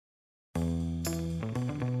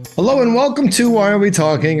Hello and welcome to Why Are We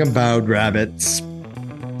Talking About Rabbits?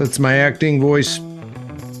 That's my acting voice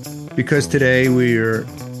because today we are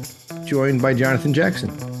joined by Jonathan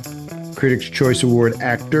Jackson, Critics' Choice Award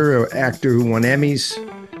actor, an actor who won Emmys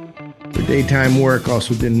for daytime work,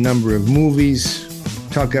 also did a number of movies,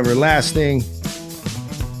 Talk Everlasting.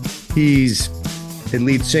 He's the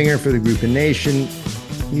lead singer for the group In Nation.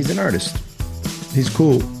 He's an artist. He's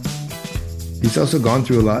cool. He's also gone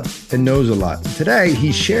through a lot and knows a lot. Today,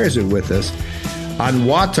 he shares it with us on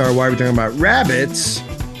Watar, Why Are We Talking About Rabbits?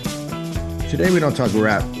 Today, we don't talk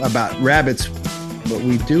about rabbits, but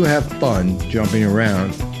we do have fun jumping around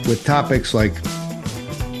with topics like,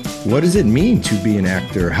 what does it mean to be an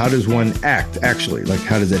actor? How does one act, actually? Like,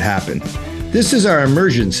 how does it happen? This is our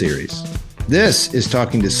Immersion series. This is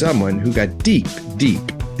talking to someone who got deep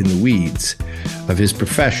in the weeds of his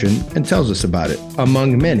profession and tells us about it,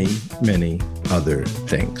 among many other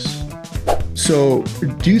things. So,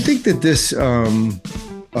 do you think that this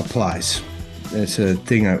applies? It's a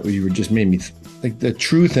thing you were just made me like the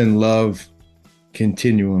truth and love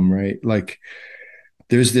continuum, right? Like,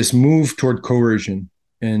 there's this move toward coercion,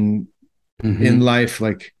 and in life,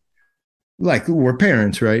 like we're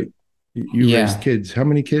parents, right? You raised kids. How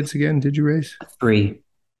many kids again did you raise? 3.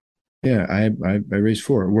 Yeah, I raised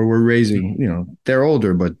 4. Where we're raising, they're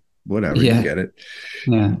older, but whatever, you get it.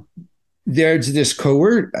 Yeah. There's this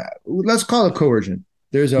let's call it coercion.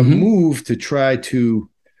 There's a move to try to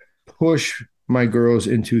push my girls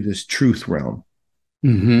into this truth realm,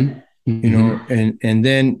 and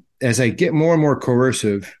then as I get more and more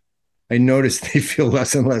coercive, I notice they feel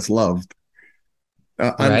less and less loved.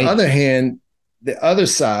 On the other hand, the other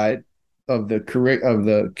side of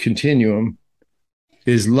the continuum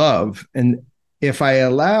is love, and if I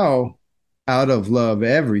allow out of love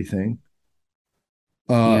everything,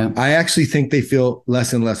 I actually think they feel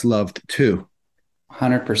less and less loved too.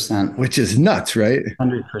 100%. Which is nuts, right?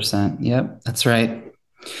 100%. Yep, that's right.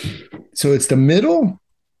 So it's the middle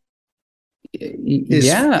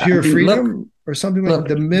is pure freedom or something like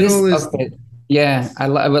that. The middle is. Okay. Yeah, I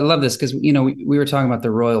would love this because, we were talking about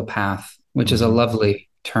the royal path, which is a lovely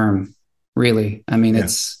term, really. I mean,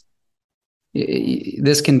 this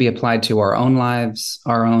can be applied to our own lives,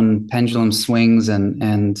 our own pendulum swings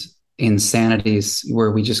and insanities where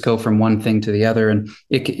we just go from one thing to the other. And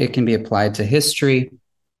it can be applied to history,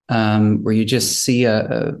 where you just see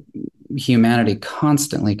a humanity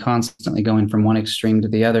constantly going from one extreme to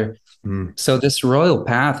the other. So this royal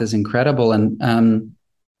path is incredible. And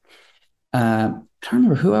I can't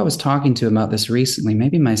remember who I was talking to about this recently,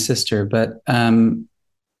 maybe my sister, but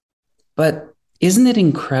isn't it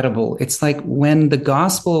incredible? It's like when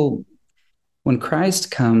Christ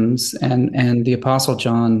comes and the Apostle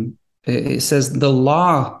John, it says the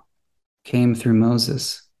law came through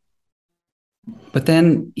Moses, but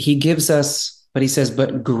then he says,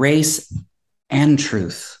 but grace and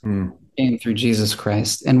truth came through Jesus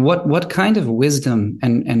Christ. And what kind of wisdom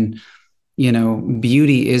and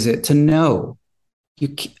beauty is it to know?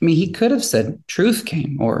 He could have said truth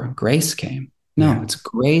came or grace came. No, it's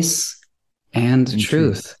grace and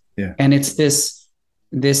truth. Yeah. And it's this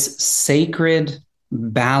sacred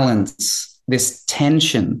balance, this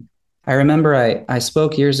tension. I remember I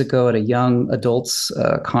spoke years ago at a young adults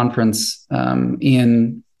conference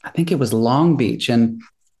in, I think it was Long Beach. And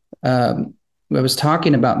I was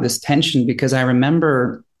talking about this tension because I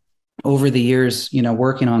remember over the years,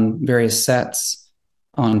 working on various sets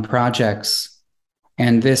on projects.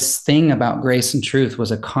 And this thing about grace and truth was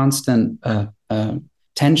a constant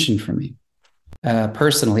tension for me.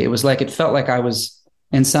 Personally, it felt like I was,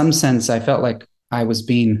 in some sense, I felt like I was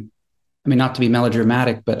being, not to be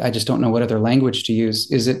melodramatic, but I just don't know what other language to use.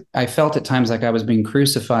 I felt at times like I was being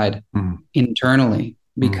crucified internally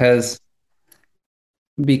because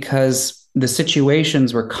the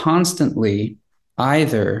situations were constantly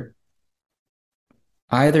either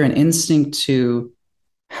an instinct to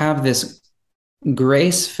have this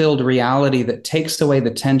grace-filled reality that takes away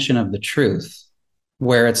the tension of the truth,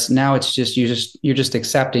 where you're just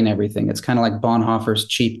accepting everything. It's kind of like Bonhoeffer's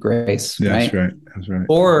cheap grace, right? That's right.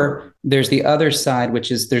 Or there's the other side, which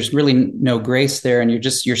is there's really no grace there, and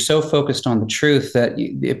you're so focused on the truth that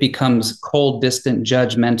it becomes cold, distant,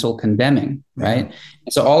 judgmental, condemning, right? Yeah.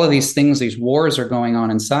 So all of these things, these wars are going on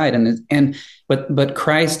inside, but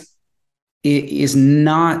Christ is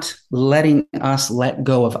not letting us let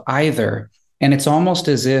go of either, and it's almost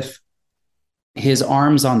as if his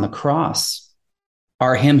arms on the cross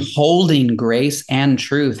are him holding grace and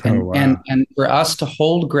truth. And for us to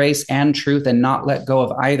hold grace and truth and not let go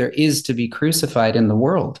of either is to be crucified in the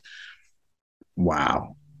world.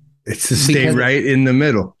 Wow. It's to stay right in the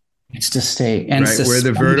middle. It's to stay and right where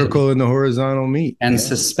the vertical and the horizontal meet. And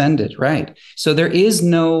suspended, right? So there is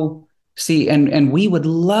no and we would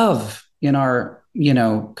love in our,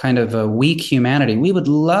 kind of a weak humanity, we would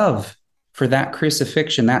love for that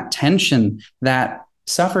crucifixion, that tension, that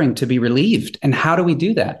suffering to be relieved. And how do we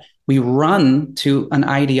do that? We run to an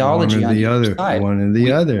ideology on the other side. One or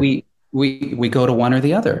the other. We go to one or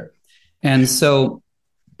the other. And so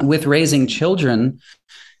with raising children,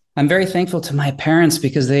 I'm very thankful to my parents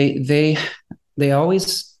because they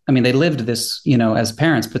always, they lived this, as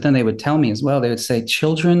parents, but then they would tell me as well, they would say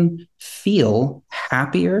children feel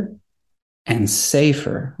happier and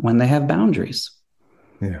safer when they have boundaries.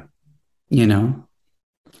 Yeah.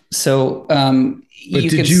 So, but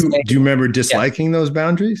do you remember disliking those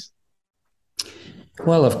boundaries?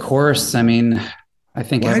 Well, of course. I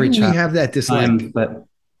think Why every do child we have that dislike? But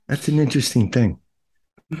that's an interesting thing.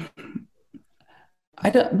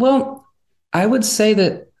 I would say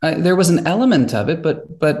that there was an element of it,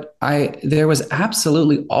 but there was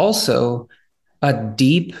absolutely also a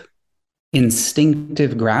deep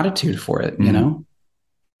instinctive gratitude for it. Sure.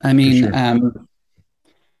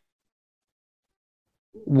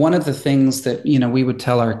 One of the things that, we would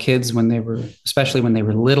tell our kids especially when they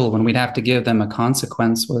were little, when we'd have to give them a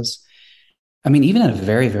consequence was, even at a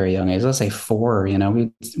very, very young age, let's say 4,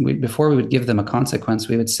 before we would give them a consequence,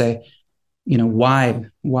 we would say, why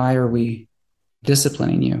are we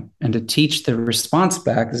disciplining you? And to teach the response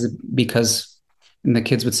back is and the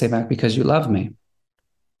kids would say back, because you love me.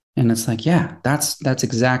 And it's like, yeah, that's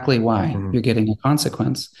exactly why you're getting a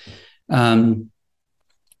consequence.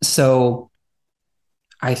 So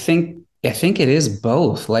I think it is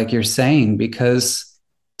both, like you're saying, because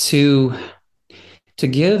to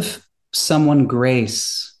give someone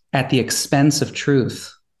grace at the expense of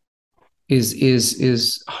truth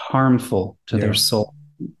is harmful to their soul.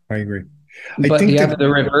 I agree. But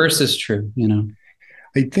the reverse is true,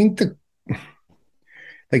 I think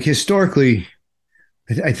historically,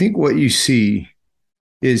 I think what you see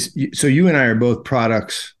is, so you and I are both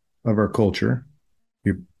products of our culture.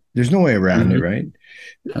 There's no way around it, right?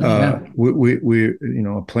 We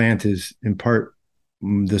a plant is in part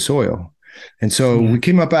the soil. And so we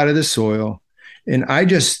came up out of the soil, and I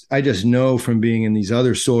just know from being in these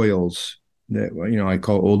other soils that, I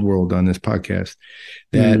call old world on this podcast,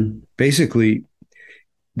 that basically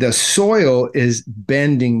the soil is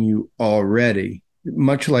bending you already,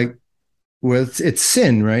 much like, well, it's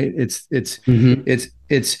sin, right? It's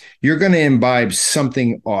you're going to imbibe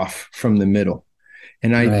something off from the middle.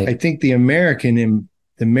 And I think the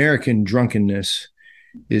American drunkenness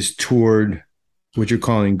is toward what you're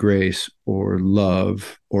calling grace or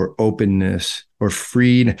love or openness or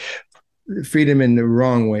freedom in the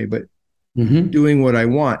wrong way, but doing what I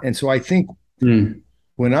want. And so I think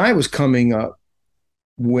when I was coming up,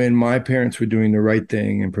 when my parents were doing the right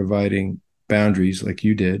thing and providing boundaries like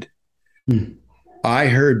you did, I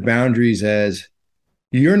heard boundaries as,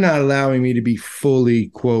 you're not allowing me to be fully,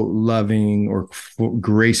 quote, loving or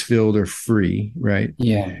grace-filled or free, right?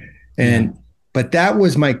 Yeah. But that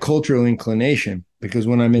was my cultural inclination, because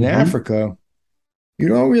when I'm in Africa, you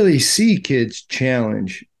don't really see kids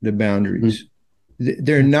challenge the boundaries.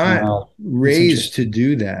 They're not raised to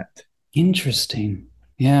do that. Interesting.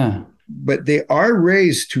 Yeah. But they are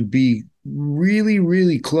raised to be really,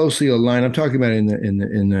 really closely aligned. I'm talking about in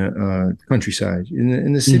the countryside.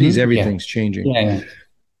 In the cities, everything's changing. Yeah.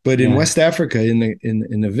 But in West Africa,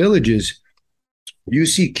 in the villages, you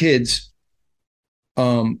see kids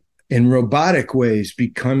in robotic ways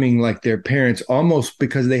becoming like their parents, almost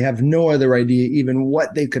because they have no other idea even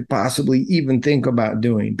what they could possibly even think about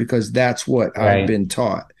doing, because that's what I've been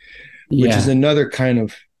taught, which is another kind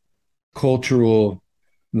of cultural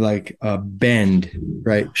bend,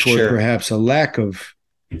 right? Toward perhaps a lack of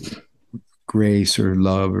grace or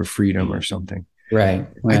love or freedom or something. Right.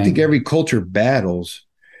 I think every culture battles.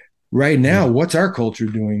 Right now, what's our culture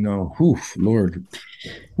doing though? Oof, Lord.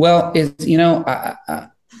 Well,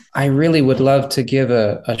 I really would love to give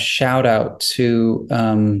a shout out to,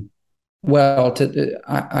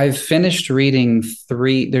 I've finished reading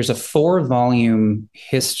there's a 4-volume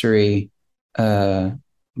history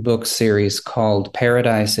book series called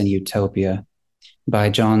Paradise and Utopia by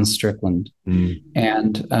John Strickland.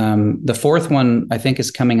 And the 4th one, I think,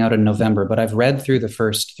 is coming out in November, but I've read through the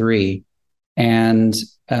first 3. And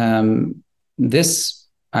this,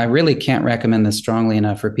 I really can't recommend this strongly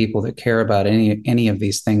enough for people that care about any of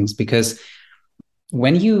these things, because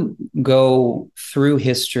when you go through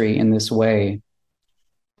history in this way,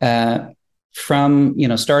 from,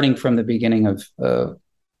 starting from the beginning of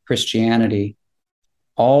Christianity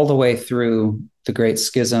all the way through the Great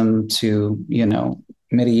Schism to,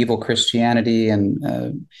 medieval Christianity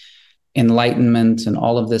and Enlightenment and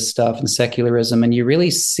all of this stuff and secularism, and you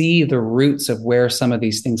really see the roots of where some of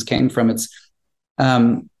these things came from.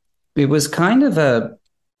 It was kind of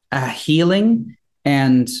a healing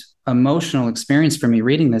and emotional experience for me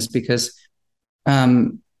reading this, because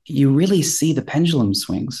you really see the pendulum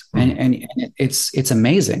swings, and it's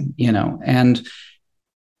amazing, and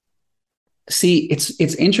see,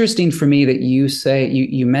 it's interesting for me that you say,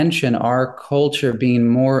 you mention our culture being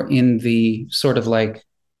more in the sort of like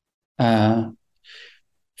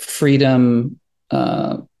freedom,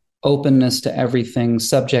 openness to everything,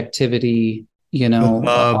 subjectivity, The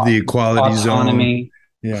love, the equality autonomy.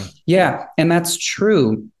 zone. Yeah. And that's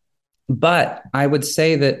true. But I would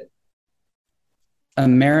say that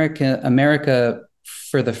America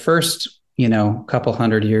for the first, couple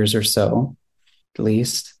hundred years or so, at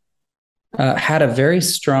least, had a very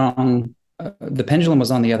strong, the pendulum was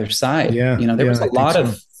on the other side. Yeah. There was a lot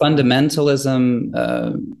of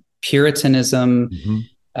fundamentalism, Puritanism,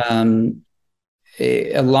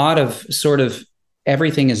 a lot of sort of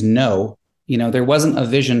everything is no. There wasn't a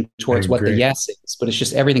vision towards what the yes is, but it's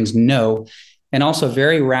just everything's no. And also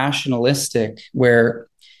very rationalistic, where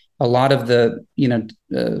a lot of the,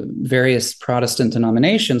 various Protestant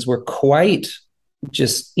denominations were quite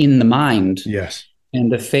just in the mind. Yes.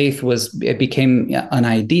 And the faith it became an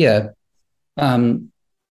idea, and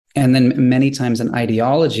then many times an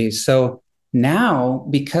ideology. So now,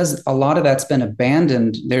 because a lot of that's been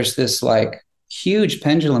abandoned, there's this like huge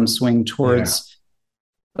pendulum swing towards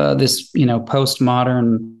this,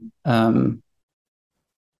 postmodern,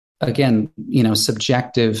 again,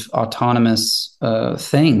 subjective, autonomous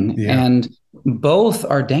thing. Yeah. And both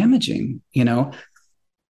are damaging.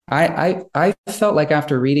 I felt like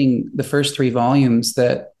after reading the first 3 volumes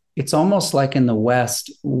that it's almost like in the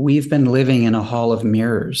West, we've been living in a hall of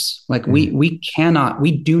mirrors. Like we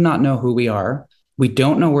do not know who we are. We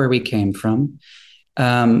don't know where we came from.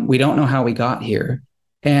 We don't know how we got here.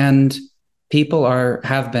 And people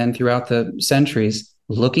have been throughout the centuries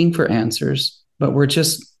looking for answers, but we're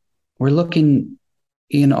looking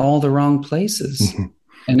in all the wrong places.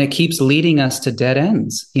 And it keeps leading us to dead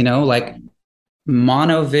ends, like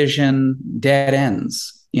monovision dead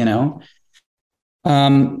ends,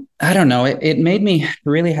 I don't know. It made me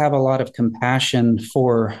really have a lot of compassion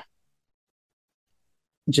for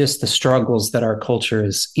just the struggles that our culture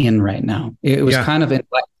is in right now. It was kind of, it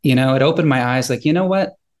opened my eyes like, you know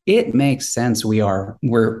what? It makes sense. We are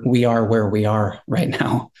where we are right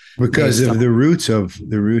now. Because of the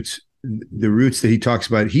roots that he talks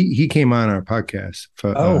about. He came on our podcast.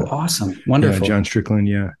 Awesome. Wonderful. John Strickland.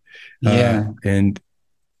 Yeah. And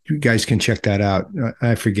you guys can check that out.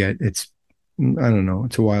 I forget. I don't know.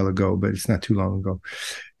 It's a while ago, but it's not too long ago.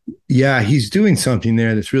 Yeah. He's doing something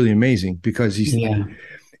there that's really amazing, because he's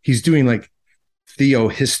doing like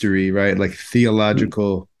theohistory, right? Like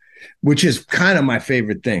theological, which is kind of my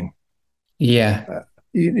favorite thing. Yeah.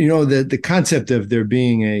 The concept of there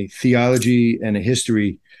being a theology and a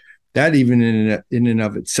history, that even in and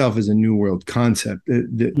of itself is a new world concept.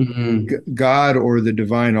 God or the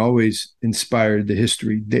divine always inspired the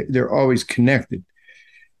history. They're always connected.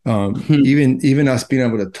 Even us being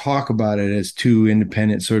able to talk about it as two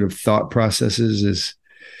independent sort of thought processes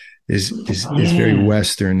is very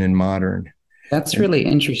Western and modern. That's really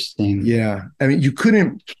interesting. Yeah. I mean,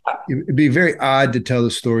 it'd be very odd to tell the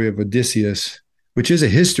story of Odysseus, which is a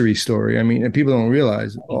history story. I mean, and people don't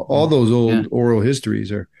realize all those old oral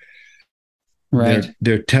histories are, right.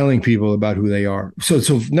 They're telling people about who they are.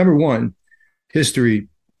 So number one, history,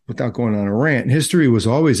 without going on a rant, history was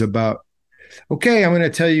always about, okay, I'm going to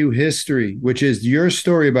tell you history, which is your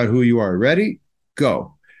story about who you are. Ready?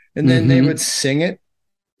 Go. And then they would sing it,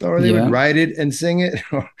 or they would write it and sing it.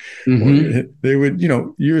 Or they would,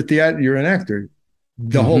 you're an actor.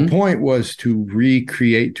 The whole point was to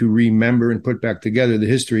recreate, to remember and put back together the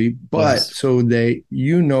history, but so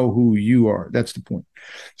who you are. That's the point.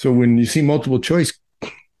 So when you see multiple choice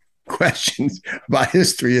questions about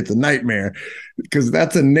history, it's a nightmare, because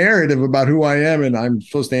that's a narrative about who I am, and I'm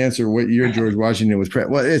supposed to answer what year George Washington was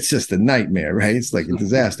president. Well, it's just a nightmare, right? It's like a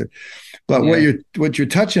disaster. But what you're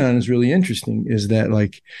touching on is really interesting, is that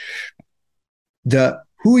like the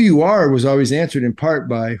who you are was always answered in part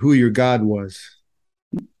by who your God was.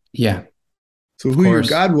 Yeah. So who your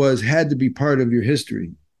God was had to be part of your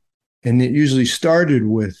history. And it usually started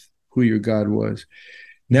with who your God was.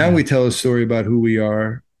 Now we tell a story about who we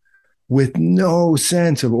are with no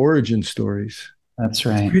sense of origin stories. That's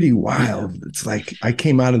right. It's pretty wild. Yeah. It's like I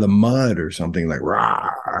came out of the mud or something, like rah.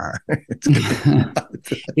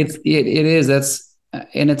 It is.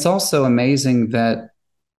 And it's also amazing that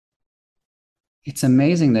it's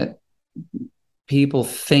amazing that people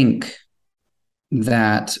think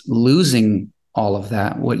that losing all of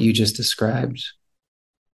that, what you just described,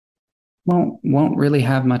 won't really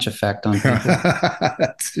have much effect on people.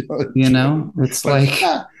 That's so You true. know, it's But like,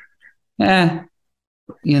 eh,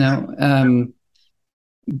 you know,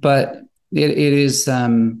 but it is,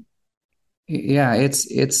 yeah,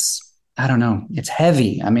 it's, I don't know, it's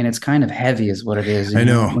heavy. I mean, it's kind of heavy is what it is, I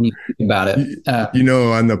know. when you think about it.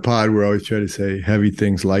 On the pod, we're always trying to say heavy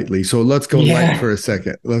things lightly. So let's go light Yeah. for a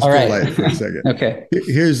second. Let's All go right. light for a second. Okay.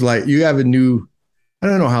 Here's light. You have a new, I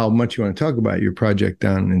don't know how much you want to talk about your project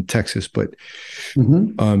down in Texas, but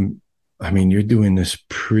Mm-hmm. I mean, you're doing this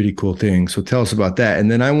pretty cool thing. So tell us about that.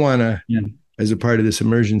 And then I want to, Yeah. as a part of this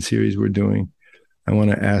immersion series we're doing, I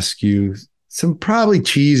want to ask you some probably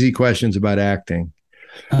cheesy questions about acting.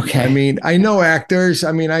 I Okay. mean, I know actors.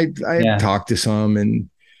 I mean, I've Yeah. talked to some and,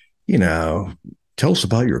 you know, tell us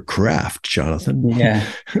about your craft, Jonathan. Yeah.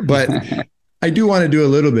 But I do want to do a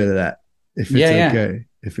little bit of that if it's Yeah. Yeah. Of okay.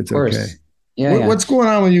 If it's okay. course. Yeah. Yeah. What's going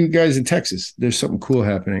on with you guys in Texas? There's something cool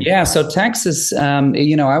happening. Yeah. So Texas, I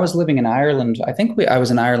was living in Ireland. I think I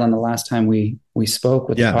was in Ireland the last time we spoke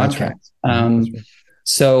with the Yeah, that's right. podcast. That's right.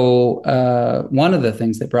 So one of the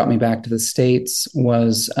things that brought me back to the States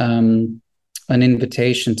was an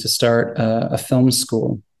invitation to start a film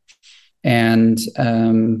school, and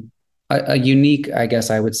a unique, I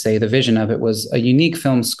guess I would say, the vision of it was a unique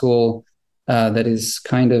film school that is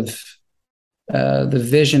kind of the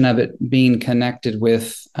vision of it being connected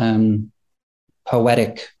with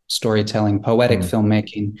poetic storytelling, poetic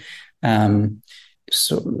filmmaking.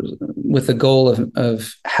 So with the goal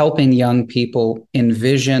of helping young people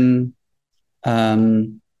envision how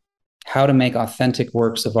to make authentic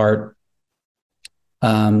works of art,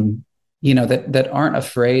 that aren't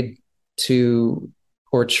afraid to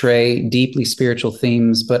portray deeply spiritual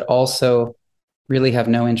themes, but also really have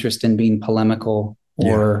no interest in being polemical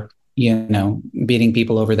or, beating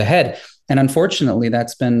people over the head. And unfortunately,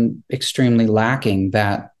 that's been extremely lacking,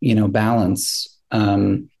 that, balance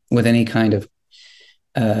with any kind of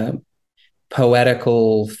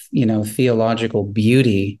poetical, theological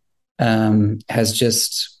beauty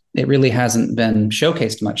it really hasn't been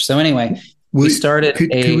showcased much. So anyway, we started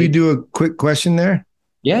could we do a quick question there?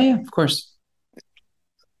 Yeah, of course.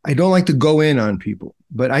 I don't like to go in on people,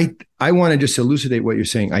 but I want to just elucidate what you're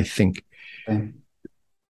saying, I think. Okay.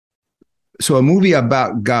 So a movie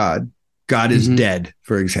about God is dead,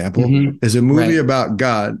 for example, is a movie about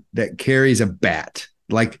God that carries a bat,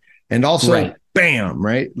 and also bam,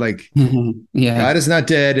 right? Like God is not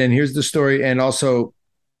dead, and here's the story, and also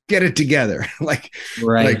get it together. Like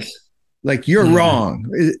you're wrong.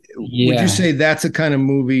 Would you say that's a kind of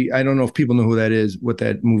movie? I don't know if people know what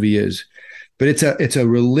that movie is, but it's a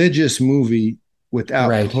religious movie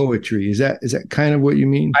without poetry. Is that kind of what you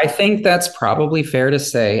mean? I think that's probably fair to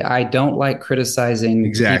say. I don't like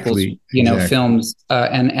criticizing people's, films,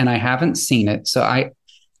 and I haven't seen it, so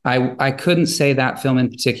I couldn't say that film in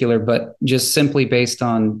particular, but just simply based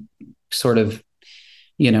on sort of,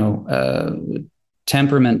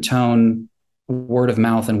 temperament, tone, word of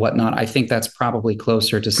mouth, and whatnot, I think that's probably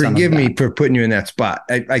closer to some. Forgive me for putting you in that spot.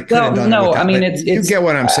 I could have done it. No, I mean, you get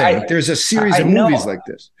what I'm saying. There's a series of movies like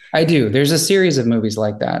this. I do. There's a series of movies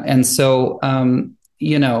like that, and so and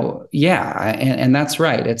that's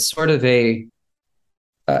right. It's sort of a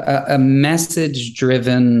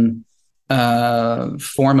message-driven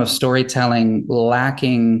form of storytelling,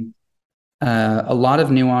 lacking a lot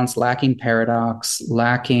of nuance, lacking paradox,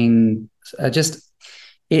 lacking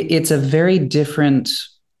it's a very different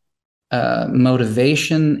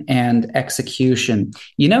motivation and execution.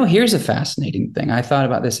 Here's a fascinating thing. I thought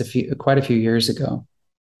about this quite a few years ago.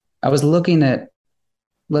 I was looking at,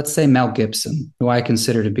 let's say, Mel Gibson, who I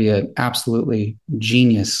consider to be an absolutely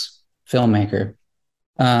genius filmmaker,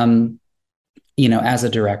 as a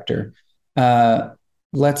director.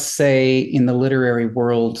 Let's say in the literary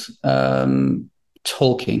world,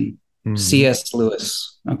 Tolkien, C.S.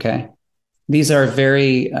 Lewis. Okay. These are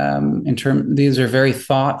very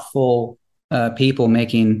thoughtful people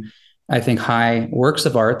making, I think, high works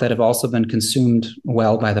of art that have also been consumed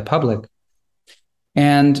well by the public.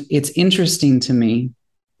 And it's interesting to me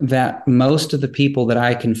that most of the people that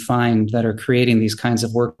I can find that are creating these kinds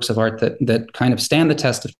of works of art that kind of stand the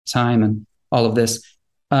test of time and all of this,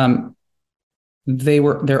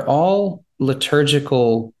 they're all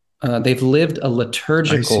liturgical. They've lived a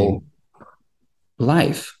liturgical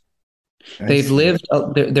life. They've lived,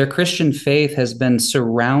 their Christian faith has been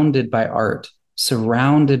surrounded by art,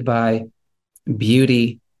 surrounded by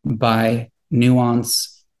beauty, by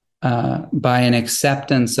nuance, by an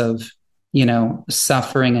acceptance of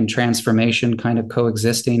suffering and transformation kind of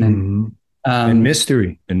coexisting, and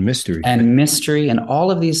mystery and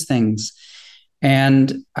all of these things.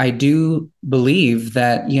 And I do believe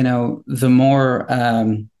that, the more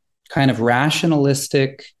kind of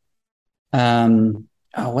rationalistic,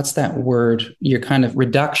 what's that word? You're kind of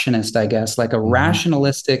reductionist, I guess, like a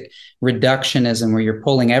rationalistic reductionism where you're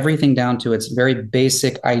pulling everything down to its very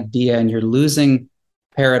basic idea, and you're losing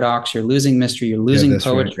paradox, you're losing mystery, you're losing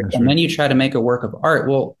poetry, and then you try to make a work of art.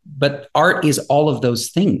 Well, but art is all of those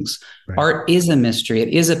things. Right. Art is a mystery. It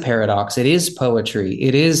is a paradox. It is poetry.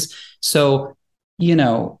 It is so,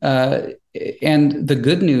 and the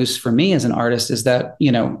good news for me as an artist is that,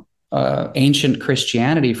 ancient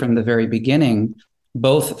Christianity from the very beginning,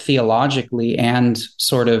 both theologically and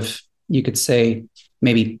sort of, you could say,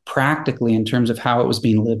 maybe practically in terms of how it was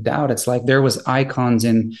being lived out. It's like there was icons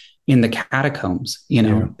in the catacombs,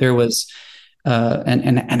 there was,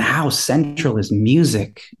 and how central is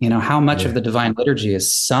music, how much of the divine liturgy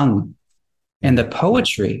is sung, and the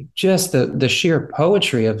poetry, just the sheer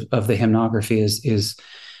poetry of the hymnography is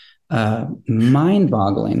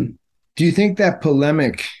mind-boggling. Do you think that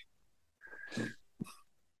polemic?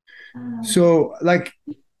 So, like,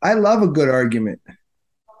 I love a good argument,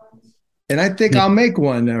 and I think I'll make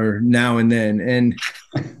one or now and then,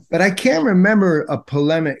 but I can't remember a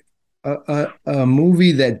polemic, a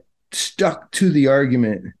movie that stuck to the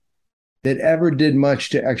argument that ever did much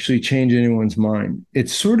to actually change anyone's mind.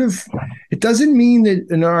 It's sort of, it doesn't mean that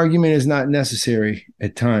an argument is not necessary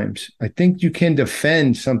at times. I think you can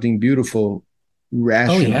defend something beautiful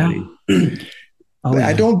rationally. But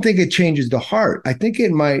I don't think it changes the heart. I think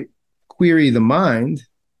it might query the mind.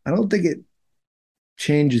 I don't think it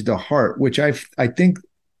changes the heart, which I think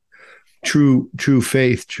true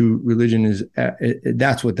faith, true religion is,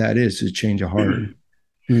 that's what that is change a heart.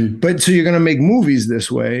 But so you're going to make movies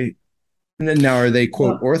this way. And then now, are they,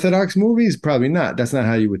 quote, Orthodox movies? Probably not. That's not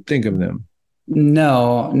how you would think of them.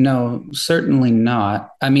 No, certainly not.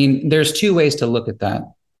 I mean, there's two ways to look at that.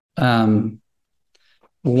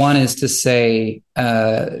 One is to say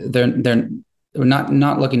they're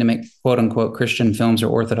not looking to make, quote unquote, Christian films or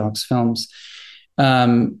Orthodox films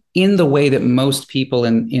in the way that most people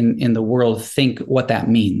in the world think what that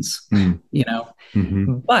means,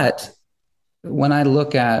 But when I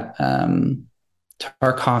look at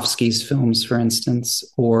Tarkovsky's films, for instance,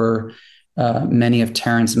 or many of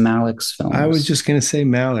Terrence Malick's films. I was just going to say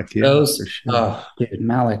Malick. Yeah, those, for sure. Dude,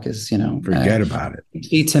 Malick is, forget about it.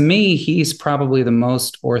 See, to me, he's probably the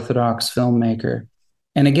most Orthodox filmmaker.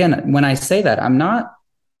 And again, when I say that, I'm not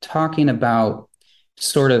talking about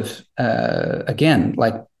sort of, again,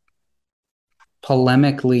 like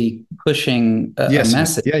polemically pushing a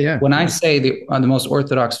message. Yeah. When I say the most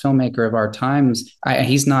Orthodox filmmaker of our times,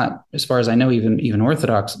 he's not, as far as I know, even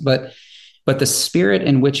Orthodox, but the spirit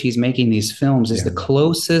in which he's making these films is the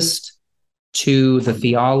closest to the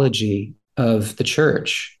theology of the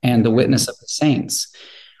church and the witness of the saints.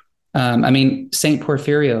 I mean, Saint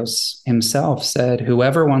Porphyrios himself said,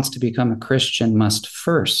 whoever wants to become a Christian must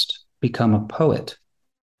first become a poet.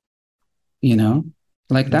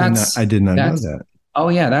 Like I did not know that. Oh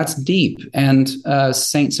yeah, that's deep. And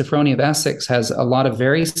Saint Sophronia of Essex has a lot of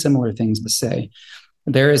very similar things to say.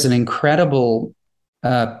 There is an incredible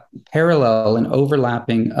parallel and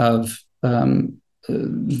overlapping of the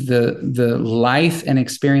life and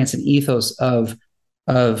experience and ethos of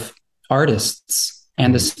artists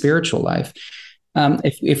and the spiritual life.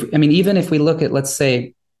 Even if we look at, let's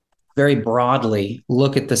say, very broadly,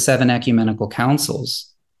 look at the 7 ecumenical councils.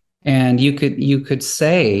 And you could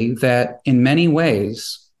say that in many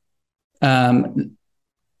ways,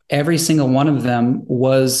 every single one of them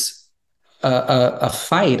was a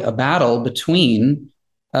fight, a battle between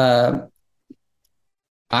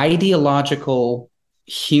ideological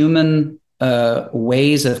human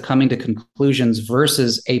ways of coming to conclusions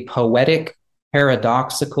versus a poetic,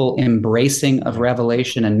 paradoxical embracing of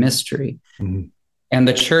revelation and mystery. Mm-hmm. And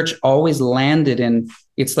the church always landed in,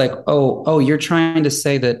 it's like, oh, you're trying to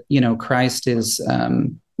say that, Christ is,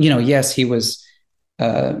 yes, he was,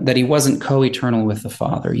 that he wasn't co-eternal with the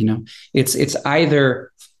Father. It's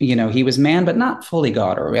either, he was man, but not fully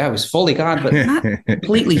God, or he was fully God, but not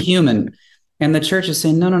completely human. And the church is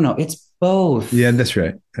saying, no, it's both. Yeah, that's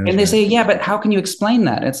right. They say, yeah, but how can you explain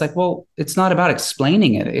that? It's like, well, it's not about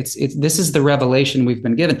explaining it. It's this is the revelation we've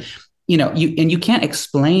been given. You can't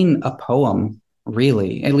explain a poem,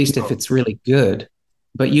 really, at least if it's really good,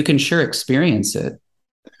 but you can sure experience it,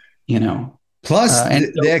 Plus,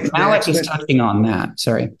 Malick is touching on that.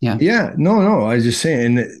 Sorry. Yeah. Yeah. No. I was just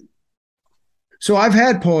saying. So I've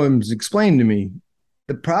had poems explained to me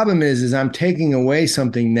the problem is I'm taking away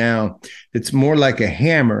something now that's more like a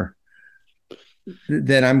hammer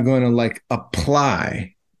that I'm going to like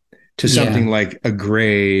apply to something like a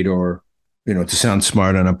grade or, to sound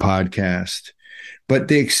smart on a podcast. But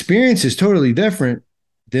the experience is totally different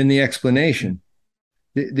than the explanation.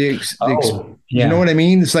 You know what I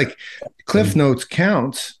mean? It's like Cliff Notes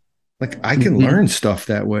counts. Like I can learn stuff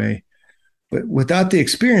that way, but without the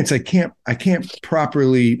experience, I can't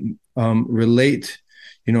properly relate,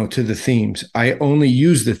 to the themes. I only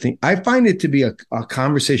use the thing. I find it to be a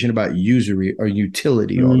conversation about usury or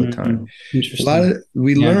utility all the time. Interesting.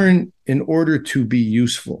 We learn in order to be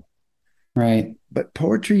useful, right? But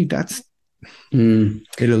poetry, it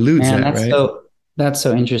eludes that, right? That's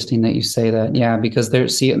so interesting that you say that. Yeah, because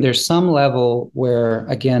there's some level where,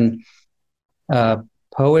 again,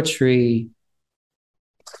 poetry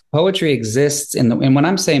exists and when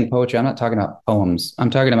I'm saying poetry, I'm not talking about poems. I'm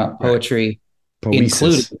talking about poetry,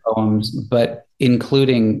 including poems, but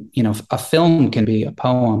including, a film can be a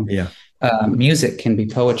poem. Yeah. Music can be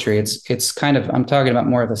poetry. It's kind of, I'm talking about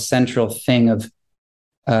more of a central thing of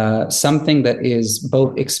something that is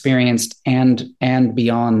both experienced and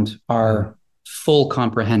beyond our full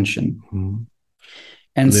comprehension. Mm-hmm.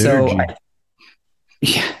 And liturgy.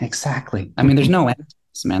 yeah, exactly. I mean, there's no end,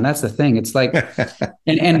 man. That's the thing. It's like,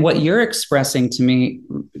 and what you're expressing to me,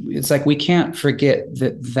 it's like we can't forget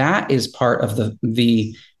that is part of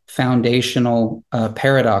the foundational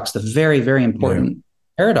paradox, the very, very important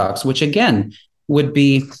paradox, which again would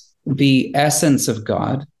be the essence of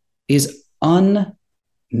God is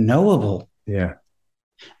unknowable. Yeah.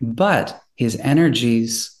 But his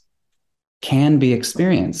energies can be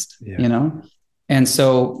experienced, And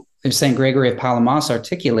so St. Gregory of Palamas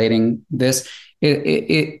articulating this,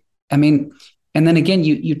 I mean, and then again,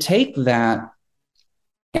 you take that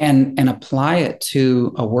and apply it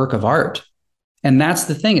to a work of art. And that's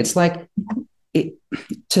the thing. It's like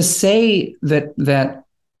to say that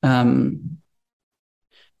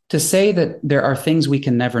there are things we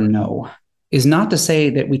can never know is not to say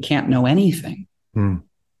that we can't know anything.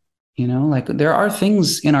 Like there are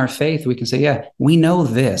things in our faith we can say, yeah, we know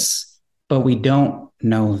this, but we don't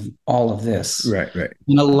know all of this. Right.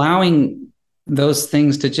 And allowing those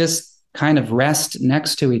things to just kind of rest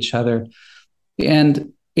next to each other.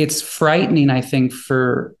 And it's frightening, I think,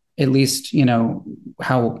 for at least,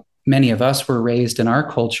 how many of us were raised in our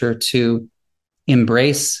culture to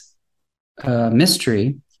embrace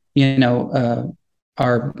mystery.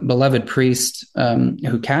 Our beloved priest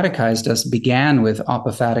who catechized us began with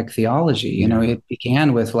apophatic theology. It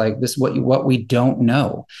began with like this, what we don't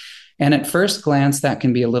know. And at first glance, that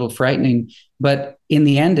can be a little frightening, but in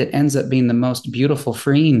the end, it ends up being the most beautiful,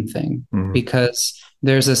 freeing thing because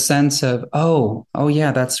there's a sense of, oh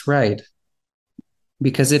yeah, that's right.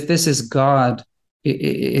 Because if this is God,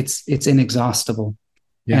 it's inexhaustible.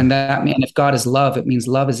 Yeah. And if God is love, it means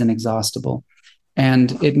love is inexhaustible.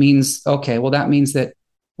 And it means, okay, well, that means that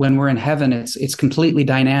when we're in heaven, it's completely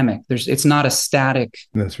dynamic. It's not a static.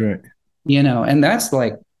 That's right. And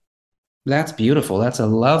that's beautiful. That's a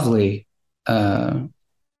lovely.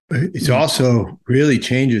 It's also really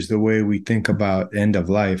changes the way we think about end of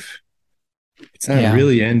life. It's not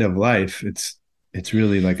really end of life. It's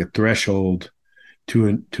really like a threshold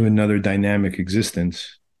to another dynamic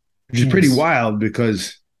existence, which is pretty wild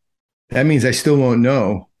because that means I still won't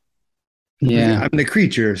know. Yeah. I'm the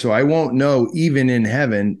creature, so I won't know even in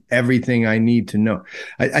heaven everything I need to know.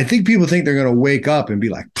 I think people think they're going to wake up and be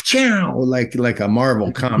like, like a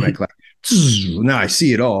Marvel comic, like now I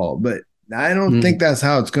see it all, but I don't think that's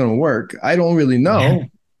how it's going to work. I don't really know.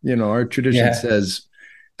 Our tradition says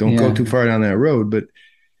don't go too far down that road. But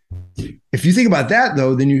if you think about that,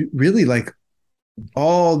 though, then you really like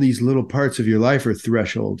all these little parts of your life are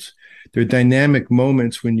thresholds. They're dynamic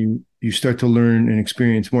moments when you start to learn and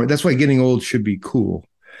experience more. That's why getting old should be cool.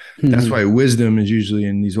 That's why wisdom is usually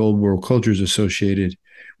in these old world cultures associated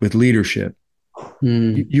with leadership.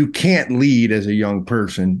 You can't lead as a young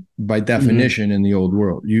person by definition in the old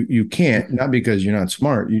world. You can't, not because you're not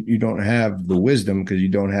smart. You don't have the wisdom because you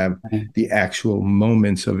don't have the actual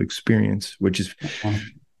moments of experience, which is,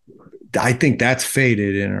 I think that's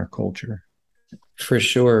faded in our culture. For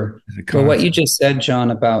sure. Well, what you just said,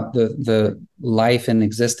 John, about the life and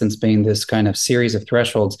existence being this kind of series of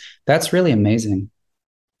thresholds, that's really amazing.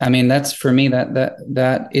 I mean, that's for me,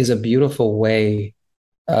 that is a beautiful way.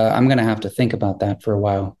 I'm going to have to think about that for a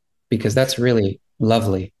while because that's really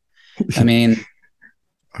lovely. I mean,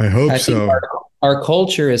 I hope so. Our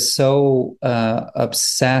culture is so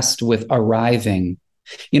obsessed with arriving.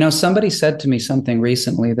 Somebody said to me something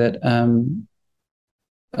recently that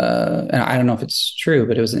and I don't know if it's true,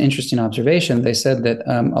 but it was an interesting observation. They said that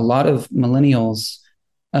a lot of millennials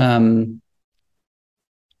um,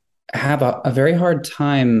 have a very hard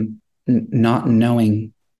time not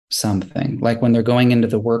knowing something. Like when they're going into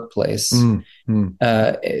the workplace, Mm,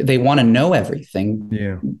 mm, they want to know everything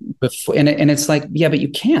yeah. before, and it's like, yeah, but you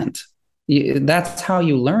can't. That's how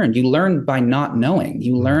you learn. You learn by not knowing.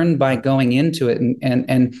 You Mm. learn by going into it,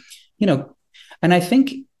 and you know, and I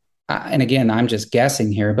think, and again, I'm just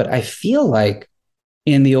guessing here, but I feel like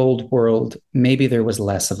in the old world, maybe there was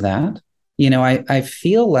less of that. I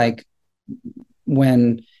feel like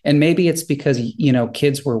when, and maybe it's because,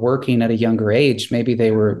 kids were working at a younger age. Maybe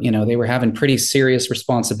they were having pretty serious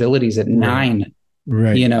responsibilities at Right. 9,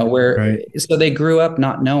 Right. where, Right. so they grew up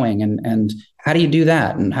not knowing, and how do you do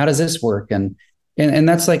that? And how does this work? And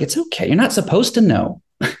that's like, it's okay. You're not supposed to know,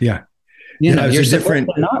 Yeah. Yeah. It was you're a supposed different,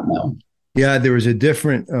 to not know. yeah, there was a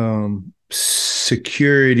different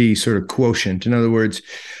security sort of quotient. In other words,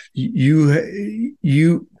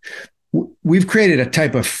 you we've created a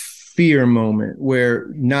type of fear moment where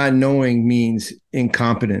not knowing means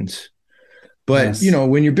incompetence. But Yes.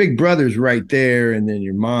 when your big brother's right there and then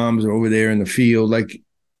your mom's over there in the field, like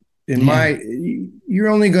Yeah. you're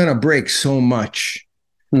only gonna break so much,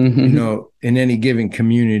 Mm-hmm. in any given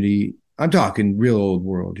community. I'm talking real old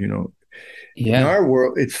world, in Yeah. our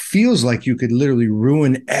world, it feels like you could literally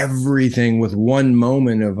ruin everything with one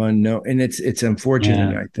moment of unknown, and it's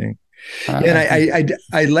unfortunate, Yeah. I think. Yeah, and I think.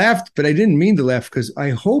 I laughed, but I didn't mean to laugh because I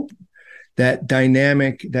hope that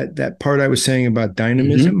dynamic, that part I was saying about Mm-hmm.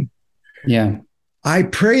 dynamism, Yeah. I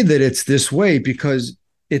pray that it's this way because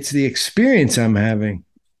it's the experience I'm having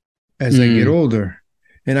as I get Mm, older,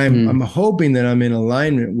 and I'm mm, hoping that I'm in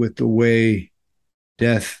alignment with the way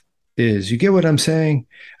death is. You get what I'm saying?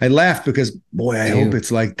 I laugh because, boy, I hope do.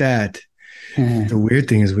 it's like that. The weird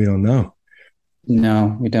thing is we don't know.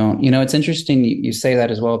 No, we don't. It's interesting you say that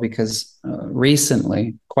as well, because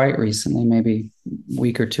recently, quite recently, maybe a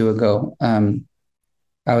week or two ago,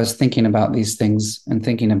 I was thinking about these things and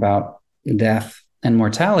thinking about death and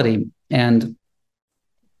mortality. And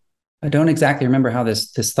I don't exactly remember how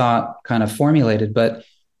this thought kind of formulated, but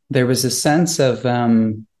there was a sense of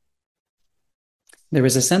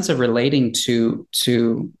relating to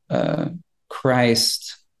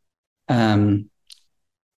Christ, um,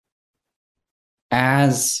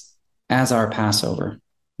 as our Passover.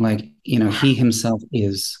 Like, he himself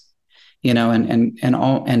is,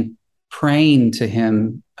 and praying to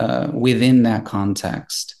him within that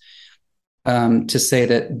context, to say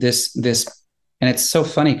that this and it's so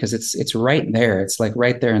funny because it's right there. It's like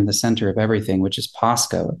right there in the center of everything, which is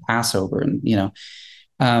Passover, and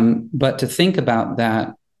but to think about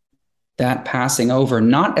that passing over,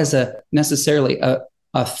 not as a necessarily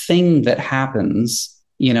a thing that happens,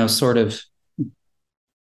 sort of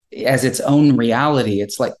as its own reality.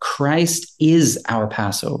 It's like Christ is our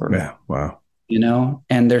Passover, Yeah. Wow.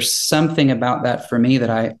 and there's something about that for me that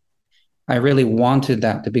I really wanted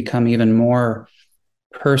that to become even more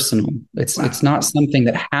personal. It's Wow. not something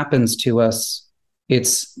that happens to us. It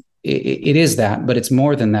is that, but it's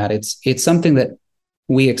more than that. It's something that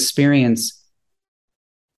we experience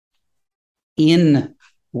in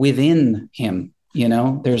within him.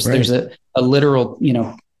 There's Right. a literal,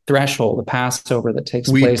 threshold, the Passover that takes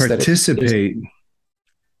We place, that it is. participate.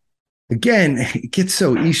 Again, it gets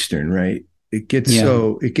so Eastern, right? Yeah.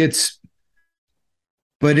 It gets,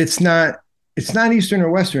 but it's not Eastern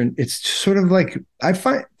or Western. It's sort of like I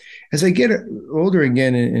find as I get older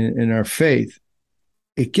again in our faith,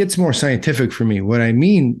 it gets more scientific for me. What I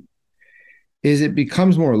mean is it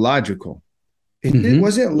becomes more logical. It Mm-hmm.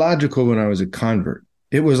 wasn't logical when I was a convert.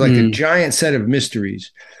 It was like a Mm, giant set of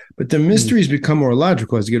mysteries, but the mm, mysteries become more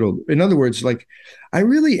logical as you get older. In other words, like I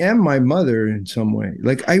really am my mother in some way.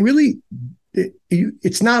 Like I really,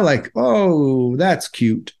 it's not like, oh, that's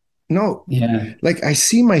cute. No, yeah. like I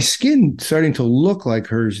see my skin starting to look like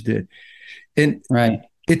hers did. And Right.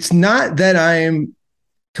 it's not that I am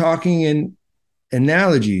talking in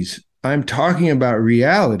analogies. I'm talking about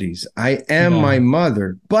realities. I am my Yeah.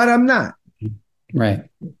 mother, but I'm not. Right.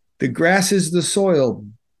 The grass is the soil,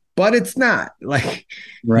 but it's not. Like,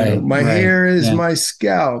 Right. my Right. hair is Yeah. my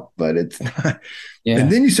scalp, but it's not. And Yeah.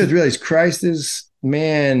 then you start to realize Christ is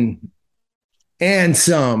man and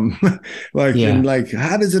some. Like, and Yeah. like,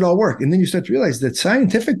 how does it all work? And then you start to realize that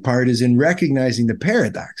scientific part is in recognizing the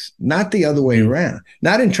paradox, not the other way Mm, around,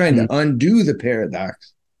 not in trying to mm, undo the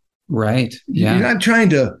paradox. right. You're Yeah. not trying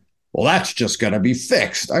to, well, that's just going to be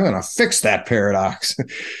fixed. I'm going to fix that paradox. I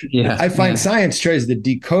Yeah. find Yeah. science tries to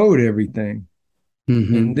decode everything and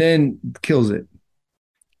Hmm. then kills it on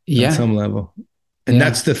Yeah. some level. And Yeah.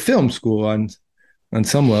 that's the film school on on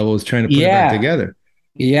some level is trying to put it back Yeah. together.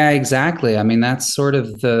 Yeah, exactly. I mean, that's sort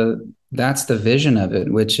of that's the vision of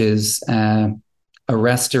it, which is a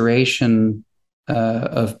restoration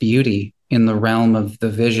of beauty in the realm of the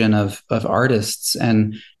vision of artists,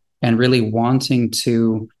 and really wanting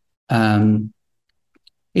to.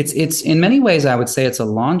 It's in many ways, I would say, it's a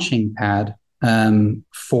launching pad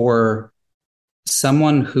for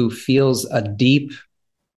someone who feels a deep,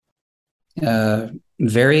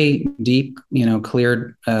 very deep,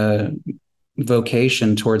 clear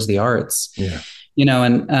vocation towards the arts. Yeah.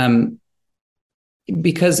 And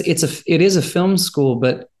because it is a film school,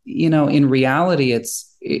 but in reality,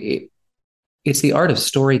 it's the art of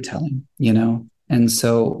storytelling. And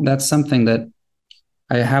so that's something that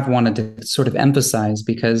I have wanted to sort of emphasize,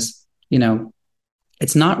 because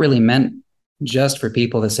it's not really meant just for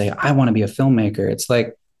people to say, I want to be a filmmaker. It's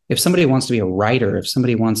like, if somebody wants to be a writer, if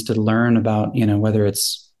somebody wants to learn about, whether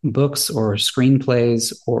it's books or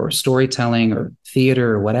screenplays or storytelling or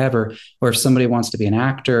theater or whatever, or if somebody wants to be an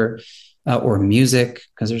actor or music,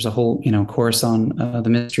 because there's a whole, course on the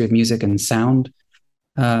mystery of music and sound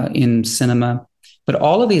in cinema. But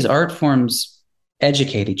all of these art forms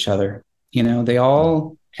educate each other. They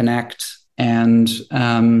all connect. And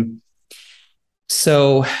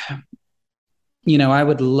so I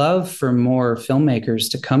would love for more filmmakers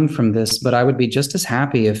to come from this, but I would be just as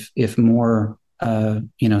happy if more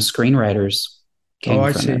screenwriters came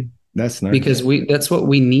I from see. it. That's nice. Because that's what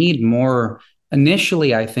we need more.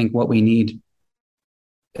 Initially, I think what we need,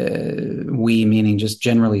 we meaning just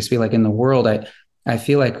generally speaking, like in the world, I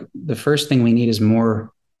feel like the first thing we need is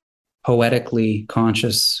more poetically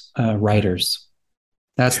conscious writers.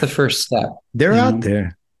 That's the first step. They're out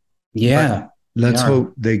there. Yeah. Let's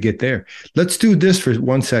hope they get there. Let's do this for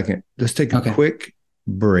 1 second. Let's take a quick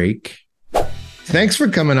break. Thanks for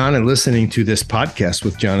coming on and listening to this podcast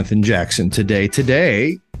with Jonathan Jackson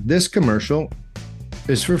today. This commercial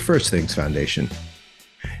is for First Things Foundation.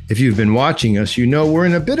 If you've been watching us, we're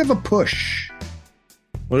in a bit of a push.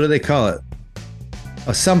 What do they call it?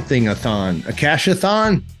 A something-a-thon, a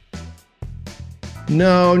cash-a-thon?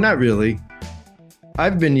 No, not really.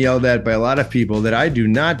 I've been yelled at by a lot of people that I do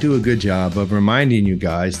not do a good job of reminding you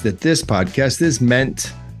guys that this podcast is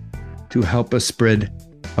meant to help us spread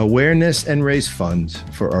awareness and raise funds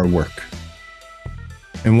for our work.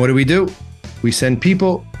 And what do? We send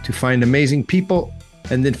people to find amazing people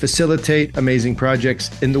and then facilitate amazing projects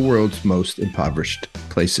in the world's most impoverished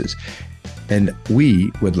places. And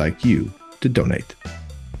we would like you to donate.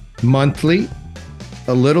 Monthly,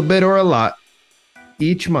 a little bit or a lot,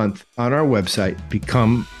 each month on our website.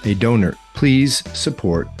 Become a donor. Please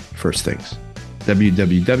support First Things.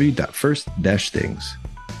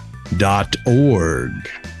 www.first-things.org.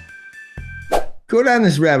 Go down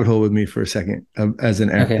this rabbit hole with me for a second as an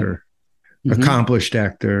actor, accomplished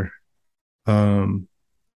actor, good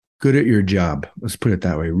at your job. Let's put it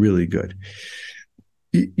that way. Really good.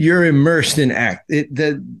 You're immersed in act.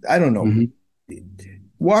 I don't know.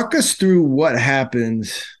 Walk us through what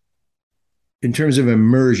happens in terms of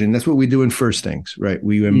immersion. That's what we do in First Things, right?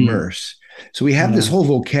 We immerse. So we have this whole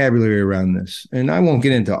vocabulary around this, and I won't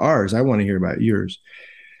get into ours. I want to hear about yours.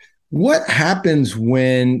 What happens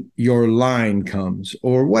when your line comes,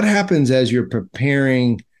 or what happens as you're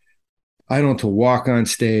preparing, I don't know, to walk on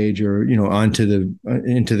stage or, into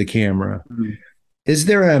the camera? Is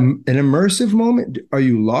there an immersive moment? Are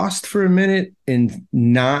you lost for a minute and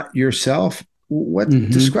not yourself?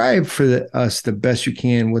 Describe for us the best you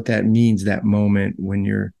can what that means, that moment when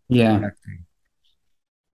you're acting.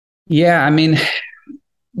 Yeah, I mean,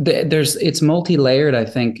 it's multi-layered, I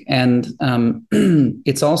think, and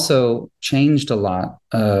it's also changed a lot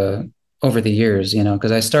over the years,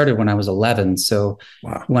 because I started when I was 11. So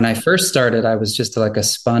when I first started, I was just like a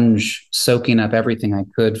sponge soaking up everything I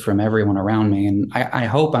could from everyone around me. And I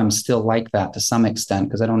hope I'm still like that to some extent,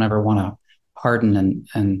 because I don't ever want to harden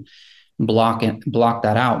and block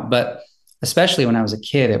that out. But especially when I was a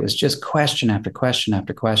kid, it was just question after question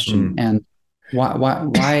after question. And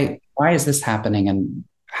why is this happening? And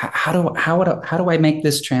how do I make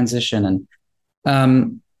this transition?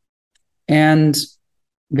 And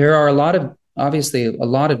there are obviously a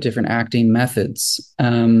lot of different acting methods.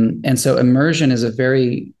 And so immersion is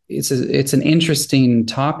it's an interesting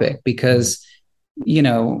topic, because,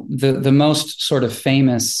 the most sort of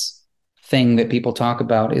famous thing that people talk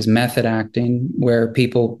about is method acting, where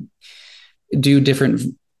people do different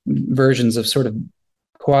versions of sort of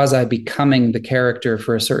quasi becoming the character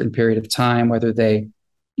for a certain period of time, whether they,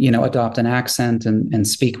 adopt an accent and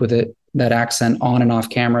speak with that accent on and off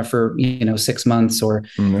camera for, 6 months, or,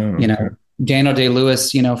 Daniel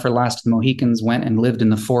Day-Lewis, for Last of the Mohicans, went and lived in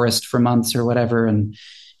the forest for months or whatever. And,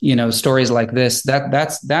 stories like this,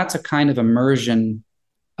 that's a kind of immersion,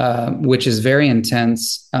 which is very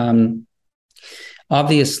intense.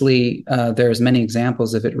 Obviously, there's many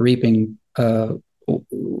examples of it reaping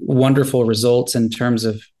wonderful results in terms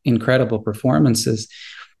of incredible performances.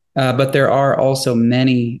 But there are also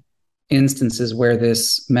many instances where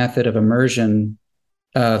this method of immersion,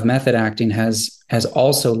 of method acting, has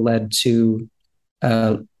also led to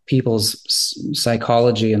people's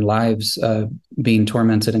psychology and lives being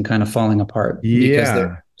tormented and kind of falling apart.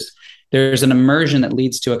 Yeah. Because there's an immersion that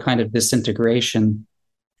leads to a kind of disintegration.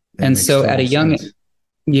 And so at a young,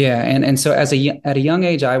 and so at a young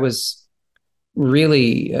age, I was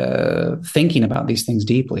really thinking about these things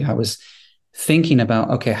deeply. I was thinking about,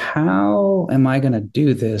 okay, how am I going to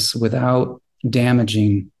do this without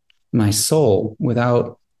damaging my soul,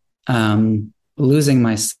 without losing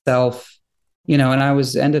myself, and I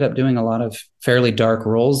ended up doing a lot of fairly dark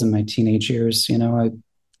roles in my teenage years.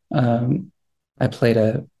 I played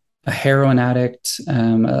a heroin addict,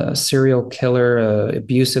 a serial killer, a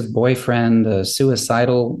abusive boyfriend, a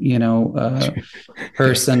suicidal,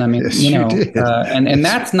 person. I mean, yes, and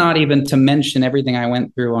that's not even to mention everything I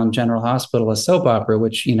went through on General Hospital, a soap opera,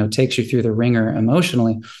 which, takes you through the ringer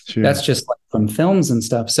emotionally. Sure. That's just like from films and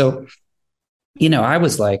stuff. So, I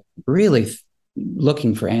was like really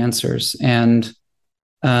looking for answers. And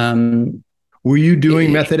were you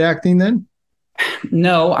doing method acting then?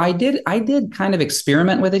 No, I did kind of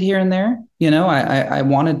experiment with it here and there. I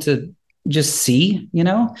wanted to just see,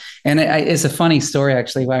 and it's a funny story,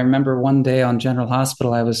 actually. I remember one day on General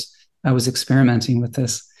Hospital, I was experimenting with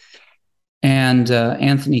this, and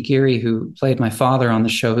Anthony Geary, who played my father on the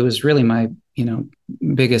show, who was really my,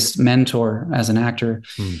 biggest mentor as an actor,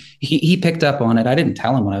 he picked up on it. I didn't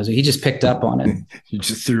tell him what I was doing. He just picked up on it. You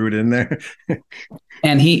just threw it in there.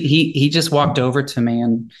 And he just walked over to me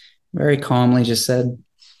and very calmly just said,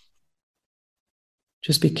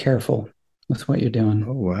 just be careful with what you're doing.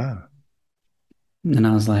 Oh, wow. And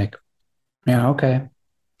I was like, yeah, okay.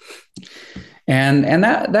 And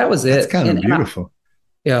that was it. That's kind of beautiful.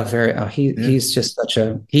 He's just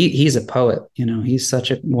he's a poet, he's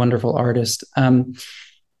such a wonderful artist. And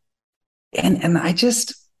I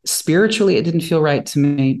just, spiritually, it didn't feel right to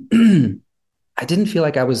me. I didn't feel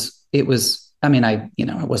like it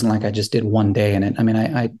wasn't like I just did one day in it. I mean,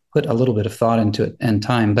 I put a little bit of thought into it and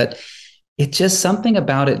time, but it just, something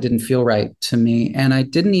about it didn't feel right to me. And I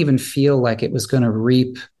didn't even feel like it was going to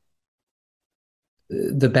reap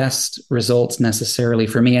the best results necessarily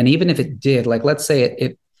for me. And even if it did, like, let's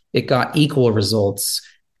say it got equal results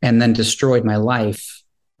and then destroyed my life.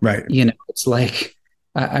 Right. It's like,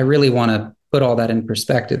 I really want to put all that in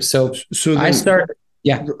perspective. So I started.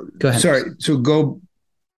 Yeah, go ahead. Sorry.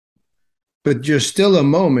 But there's still a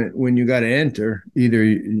moment when you got to enter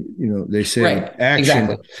either, they say right, action.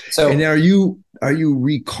 Exactly. So, and are you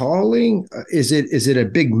recalling? Is it a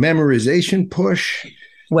big memorization push?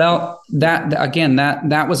 Well,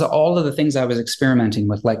 that was all of the things I was experimenting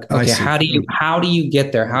with. Like, okay, how do you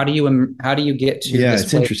get there? How do you get to this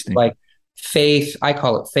it's place? Interesting. Like faith, I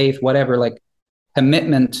call it faith, whatever, like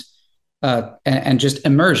commitment, and just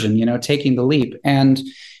immersion, taking the leap.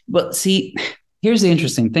 But see, here's the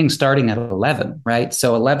interesting thing, starting at 11, right?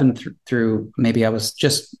 So 11 through maybe I was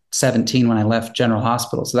just 17 when I left General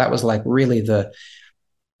Hospital. So that was like really the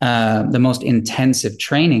most intensive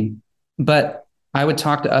training. But I would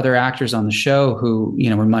talk to other actors on the show who,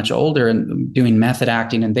 were much older and doing method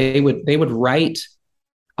acting, and they would write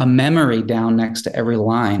a memory down next to every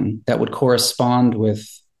line that would correspond with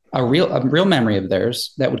a real memory of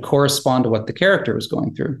theirs that would correspond to what the character was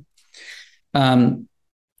going through.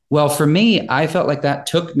 Well, for me, I felt like that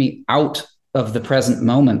took me out of the present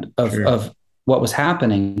moment of what was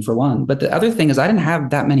happening, for one. But the other thing is I didn't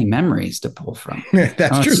have that many memories to pull from.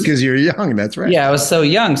 That's true, because you're young. That's right. Yeah, I was so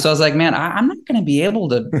young. So I was like, man, I'm not going to be able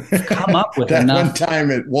to come up with that enough. One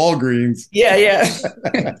time at Walgreens. Yeah,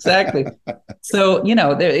 exactly. So,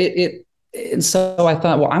 and so I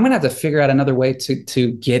thought, well, I'm going to have to figure out another way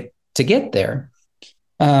to get there.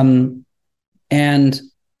 And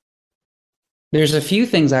there's a few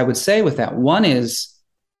things I would say with that. One is,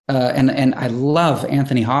 and I love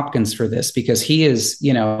Anthony Hopkins for this, because he is,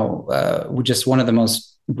 just one of the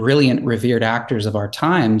most brilliant, revered actors of our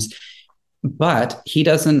times, but he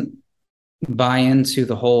doesn't buy into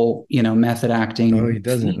the whole, method acting. Oh, he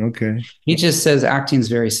doesn't. Okay. He just says acting's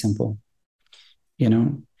very simple,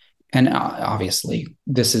 and obviously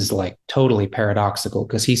this is like totally paradoxical,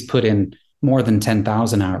 because he's put in more than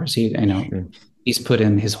 10,000 hours. Sure. He's put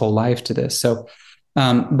in his whole life to this. So,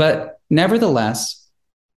 but nevertheless,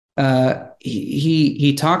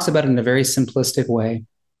 he talks about it in a very simplistic way,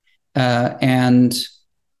 and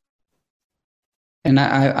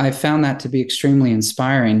I found that to be extremely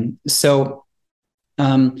inspiring. So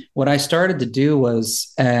what I started to do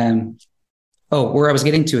was, where I was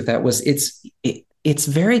getting to with that was it's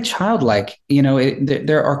very childlike.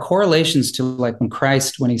 There are correlations to, like, when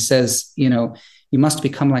Christ, when he says, you must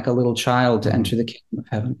become like a little child to enter the kingdom of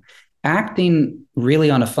heaven. Acting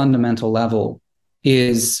really on a fundamental level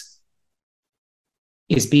is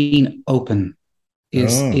being open,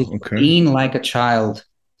 is being like a child.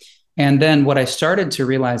 And then what I started to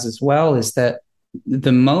realize as well is that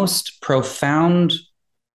the most profound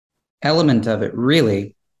element of it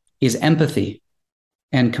really is empathy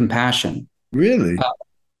and compassion. Really?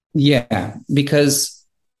 Yeah, because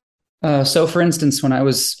so for instance, when I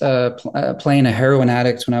was playing a heroin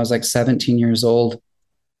addict when I was like 17 years old,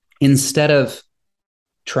 instead of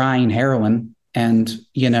trying heroin and,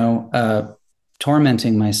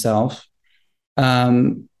 tormenting myself,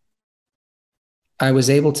 I was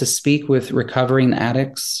able to speak with recovering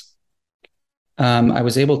addicts. I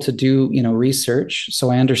was able to do, research. So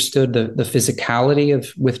I understood the physicality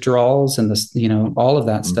of withdrawals and all of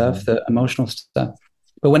that stuff, the emotional stuff.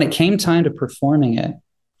 But when it came time to performing it,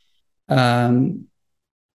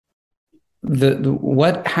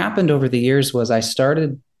 what happened over the years was I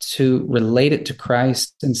started to relate it to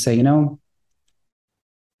Christ and say,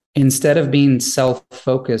 instead of being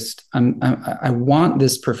self-focused, I want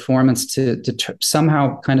this performance to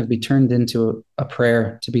somehow kind of be turned into a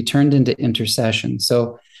prayer, to be turned into intercession.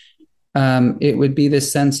 So it would be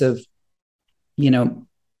this sense of,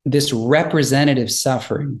 this representative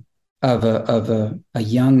suffering of a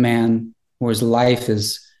young man whose life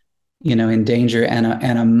is, in danger, and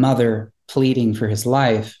a mother pleading for his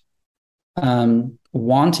life,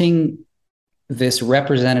 wanting this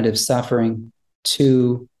representative suffering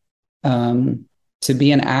to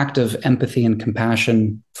be an act of empathy and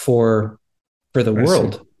compassion for the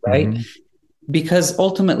world, right? Mm-hmm. Because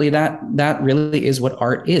ultimately that really is what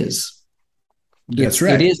art is. That's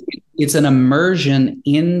right. It's an immersion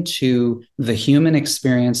into the human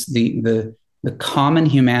experience, the common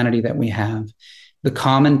humanity that we have, the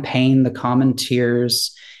common pain, the common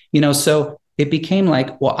tears, so it became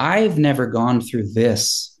like, well, I've never gone through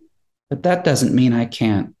this, but that doesn't mean I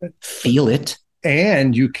can't feel it.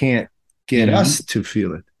 And you can't get us to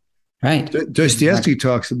feel it. Right. Dostoevsky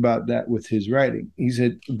talks about that with his writing. He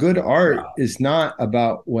said, good art is not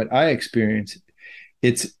about what I experience.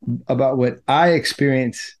 It's about what I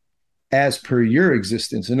experience as per your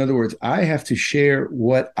existence. In other words, I have to share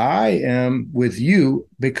what I am with you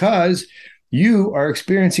because you are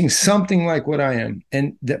experiencing something like what I am.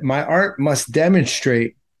 And that my art must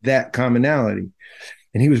demonstrate that commonality.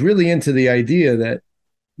 And he was really into the idea that,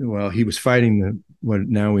 well, he was fighting what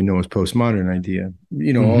now we know is postmodern idea.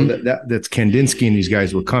 All that's Kandinsky and these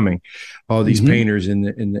guys were coming. All these painters in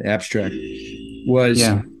the abstract was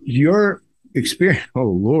your experience. Oh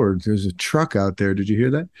Lord, there's a truck out there. Did you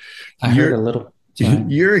hear that? I heard a little.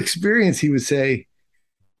 Your experience, he would say,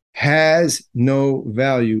 has no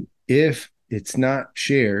value if it's not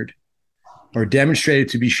shared or demonstrated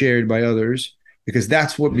to be shared by others, because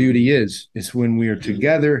that's what beauty is. It's when we are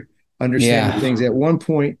together, understanding things at one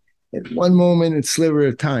point, at one moment and sliver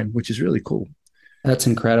of time, which is really cool. That's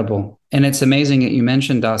incredible. And it's amazing that you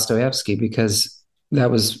mentioned Dostoevsky, because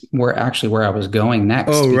that was where I was going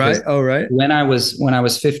next. Oh, right. Oh, right. When I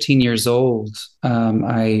was 15 years old,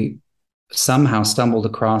 I somehow stumbled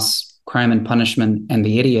across Crime and Punishment and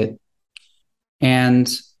The Idiot. And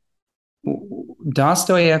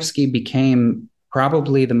Dostoevsky became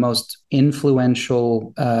probably the most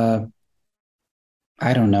influential,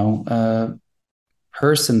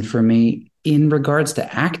 person for me in regards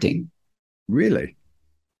to acting. Really?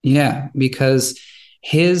 Yeah, because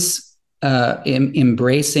his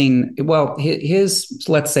embracing, his,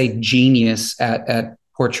 let's say, genius at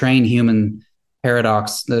portraying human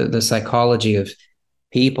paradox, the psychology of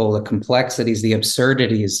people, the complexities, the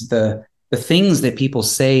absurdities, the things that people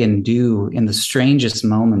say and do in the strangest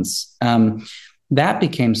moments. That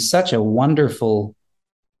became such a wonderful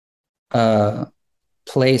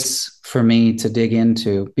place for me to dig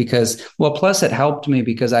into, because, plus it helped me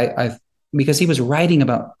because because he was writing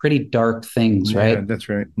about pretty dark things, right? Yeah, that's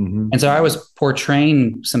right. Mm-hmm. And so I was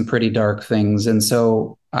portraying some pretty dark things. And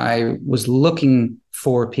so I was looking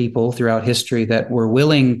for people throughout history that were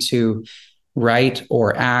willing to write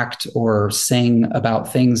or act or sing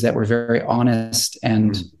about things that were very honest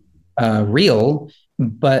and real,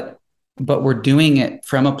 but we're doing it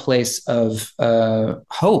from a place of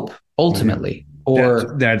hope, ultimately,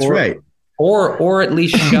 that's right, or at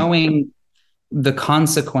least showing the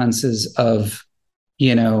consequences of,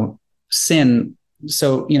 sin.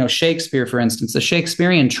 So, Shakespeare, for instance, the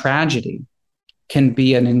Shakespearean tragedy can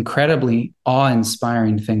be an incredibly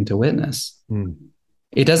awe-inspiring thing to witness.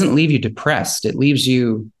 It doesn't leave you depressed. It leaves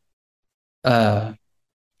you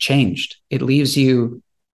changed. It leaves you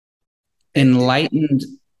enlightened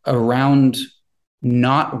around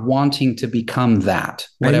not wanting to become that,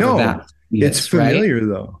 whatever I know. that is. It's familiar, right?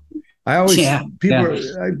 Though. I always,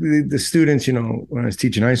 the students, when I was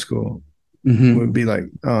teaching high school, would be like,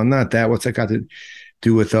 oh, not that. What's that got to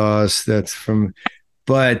do with us? That's from,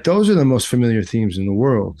 but those are the most familiar themes in the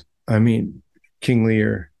world. I mean, King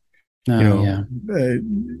Lear, Hamlet,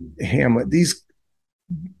 these,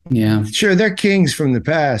 sure, they're kings from the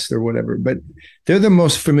past or whatever, but they're the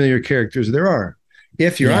most familiar characters there are,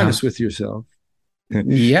 if you're honest with yourself.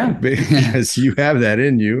 Yeah. Because you have that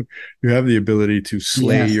in you. You have the ability to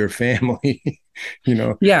slay your family,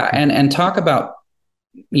 Yeah. And talk about,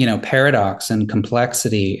 paradox and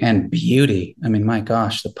complexity and beauty. I mean, my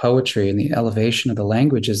gosh, the poetry and the elevation of the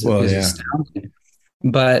language is astounding.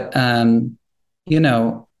 But,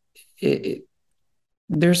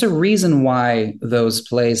 there's a reason why those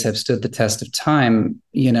plays have stood the test of time,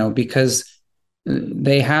 because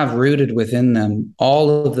they have rooted within them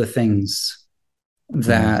all of the things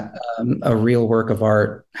that a real work of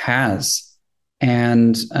art has.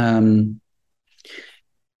 And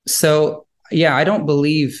so, I don't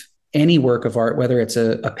believe any work of art, whether it's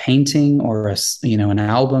a painting or an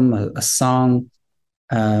album, a song,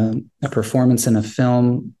 a performance in a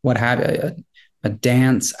film, what have you, a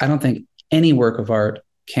dance. I don't think any work of art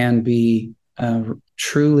can be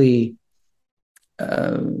truly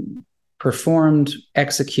performed,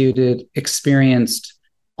 executed, experienced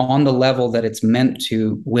on the level that it's meant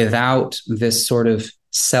to without this sort of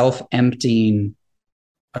self-emptying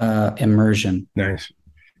immersion. Nice.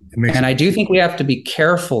 And I do think we have to be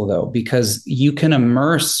careful, though, because you can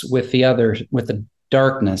immerse with the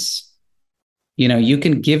darkness. You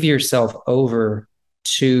can give yourself over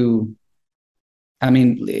to,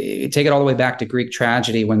 take it all the way back to Greek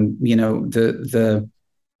tragedy when,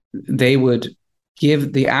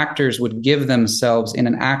 the actors would give themselves in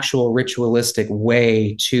an actual ritualistic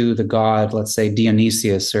way to the god, let's say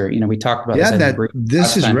Dionysius, or, we talked about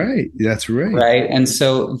this is right. That's right. Right. And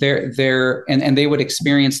so they're and they would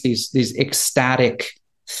experience these ecstatic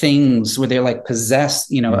things where they're like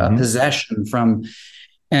possessed, a possession from.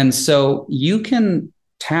 And so you can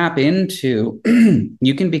tap into,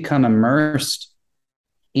 you can become immersed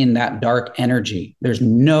in that dark energy.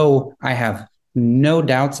 I have no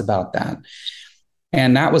doubts about that.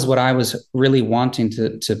 And that was what I was really wanting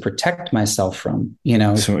to protect myself from,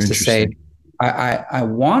 So to say, I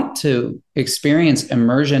want to experience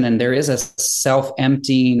immersion, and there is a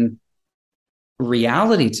self-emptying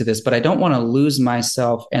reality to this, but I don't want to lose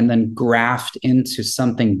myself and then graft into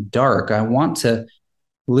something dark. I want to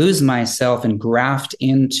lose myself and graft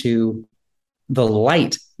into the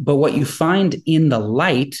light. But what you find in the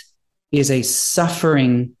light is a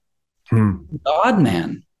suffering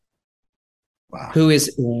God-man. Wow. Who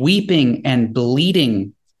is weeping and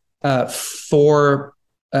bleeding for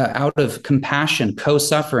out of compassion,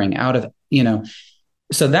 co-suffering, out of,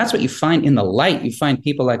 so that's what you find in the light. You find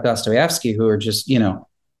people like Dostoevsky who are just,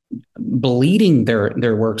 bleeding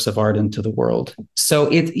their works of art into the world. So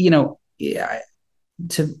to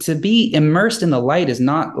be immersed in the light is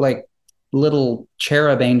not like little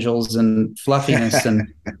cherub angels and fluffiness and,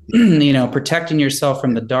 protecting yourself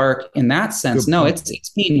from the dark in that sense. No, it's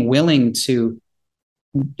being willing to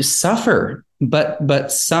suffer,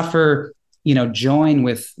 but suffer, join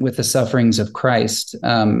with the sufferings of Christ.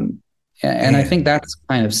 And I think that's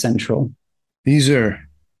kind of central. You're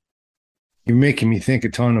making me think a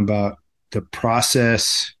ton about the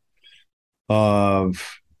process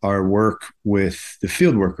of our work with the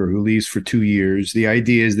field worker who leaves for 2 years. The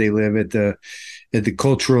idea is they live at the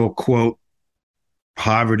cultural, quote,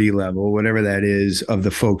 poverty level, whatever that is, of the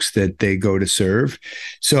folks that they go to serve.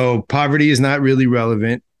 So poverty is not really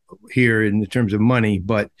relevant here in terms of money,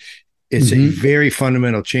 but it's a very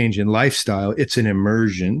fundamental change in lifestyle. It's an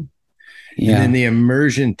immersion. Yeah. And then the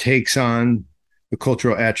immersion takes on the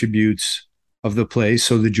cultural attributes of the place.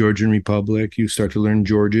 So the Georgian Republic, you start to learn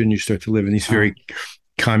Georgian, you start to live in these very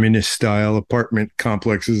communist style apartment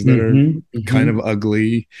complexes that are kind of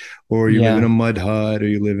ugly, or you live in a mud hut, or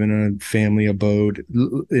you live in a family abode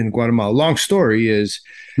in Guatemala. Long story is,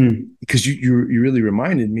 because you really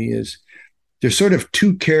reminded me, is there's sort of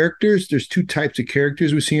two characters. There's two types of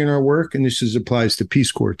characters we see in our work, and this applies to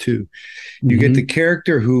Peace Corps too. You get the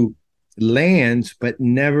character who lands but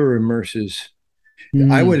never immerses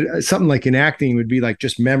I would, something like in acting would be like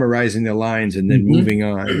just memorizing the lines and then moving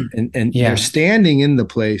on. And they're standing in the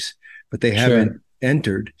place, but they haven't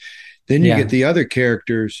entered. Then you get the other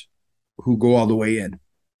characters who go all the way in.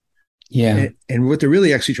 Yeah. And what they're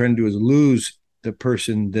really actually trying to do is lose the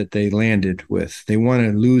person that they landed with. They want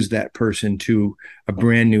to lose that person to a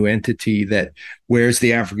brand new entity that wears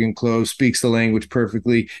the African clothes, speaks the language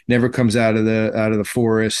perfectly, never comes out of the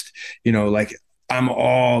forest, like I'm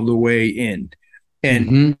all the way in.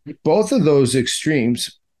 And both of those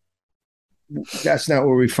extremes, that's not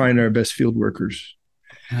where we find our best field workers.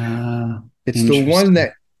 It's the one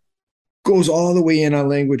that goes all the way in on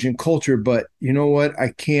language and culture, but you know what? I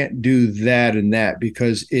can't do that and that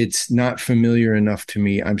because it's not familiar enough to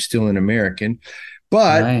me. I'm still an American,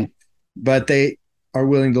 but they are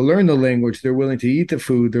willing to learn the language. They're willing to eat the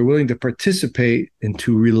food. They're willing to participate and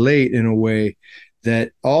to relate in a way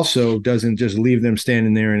that also doesn't just leave them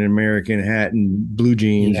standing there in an American hat and blue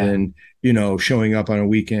jeans and, showing up on a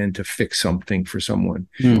weekend to fix something for someone.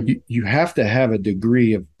 You have to have a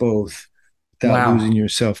degree of both without losing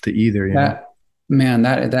yourself to either.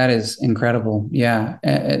 That is incredible. Yeah.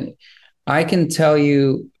 I can tell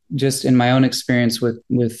you just in my own experience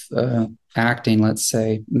with acting, let's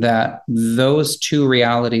say, that those two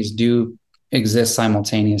realities do exist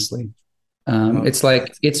simultaneously. It's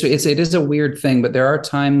like, it is a weird thing, but there are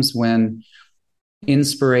times when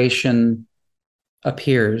inspiration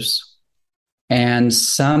appears and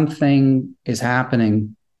something is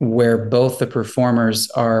happening where both the performers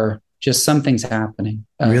are just something's happening.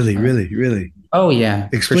 Really. Oh yeah.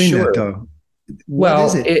 Explain that though. What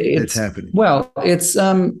is it that's happening? Well, it's,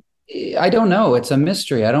 I don't know. It's a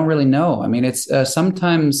mystery. I don't really know. I mean, it's,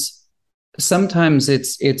 sometimes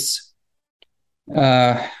it's,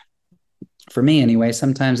 for me anyway,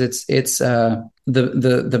 sometimes it's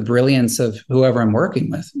the brilliance of whoever I'm working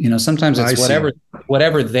with. Sometimes it's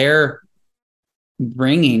whatever they're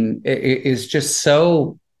bringing is just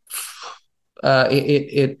so.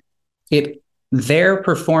 Their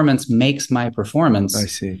performance makes my performance. I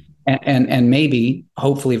see, and maybe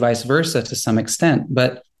hopefully vice versa to some extent,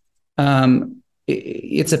 but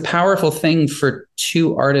it's a powerful thing for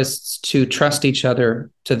two artists to trust each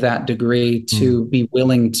other to that degree, to be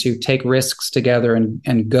willing to take risks together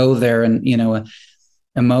and go there and,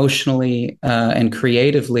 emotionally and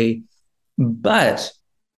creatively. But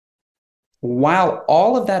while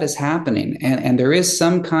all of that is happening and there is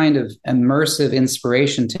some kind of immersive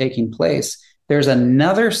inspiration taking place, there's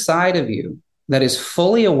another side of you that is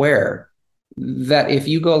fully aware that if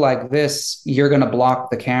you go like this, you're going to block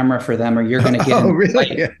the camera for them, or you're going to get. Oh,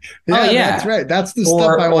 really? Yeah, that's right. That's the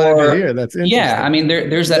stuff I wanted to hear. That's interesting. Yeah, I mean,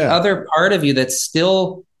 there's that other part of you that's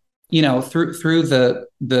still, through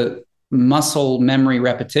the muscle memory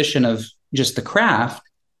repetition of just the craft,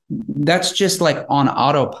 that's just like on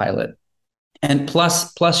autopilot, and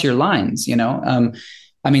plus your lines.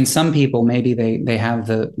 I mean, some people maybe they have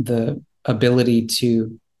the ability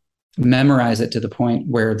to memorize it to the point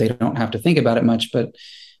where they don't have to think about it much, but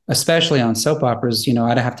especially on soap operas,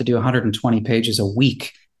 I'd have to do 120 pages a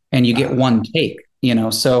week and you get one take,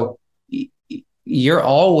 so you're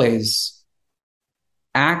always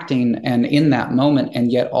acting and in that moment. And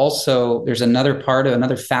yet also there's another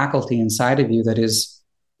faculty inside of you that is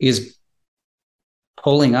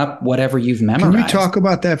pulling up whatever you've memorized. Can we talk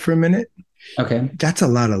about that for a minute? Okay. That's a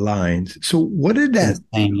lot of lines. So what did that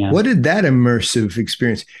immersive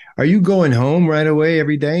experience? Are you going home right away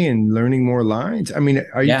every day and learning more lines? I mean,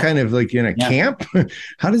 are you kind of like in a camp?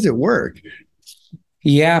 How does it work?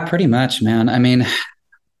 Yeah, pretty much, man. I mean,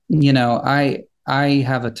 I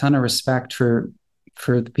have a ton of respect for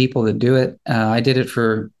the people that do it. I did it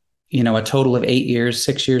for, a total of 8 years,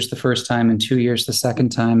 6 years the first time and 2 years the second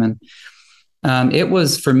time. And it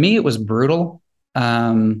was brutal.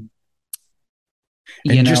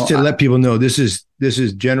 And just to let people know, this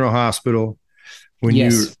is General Hospital.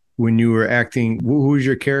 When you were acting, who was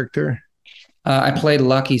your character? I played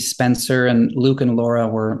Lucky Spencer, and Luke and Laura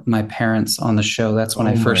were my parents on the show. That's when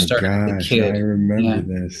I first started as a kid. I remember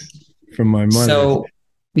this from my mother. So,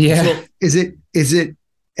 yeah. So is it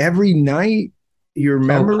every night you're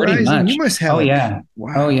memorizing? You must have.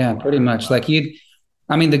 Wow. Oh yeah, pretty much. Like the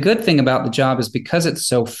good thing about the job is because it's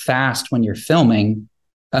so fast when you're filming.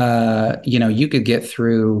 You could get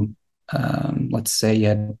through, let's say you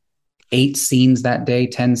had 8 scenes that day,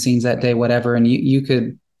 10 scenes that day, whatever. And you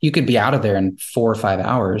could be out of there in 4 or 5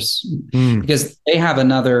 hours because they have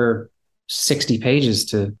another 60 pages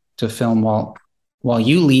to film while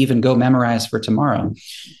you leave and go memorize for tomorrow.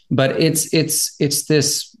 But it's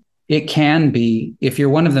this it can be, if you're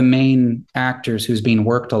one of the main actors who's being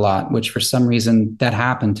worked a lot, which for some reason that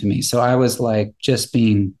happened to me. So I was like just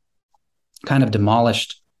being kind of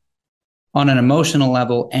demolished on an emotional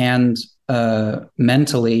level and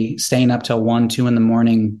mentally, staying up till 1, 2 in the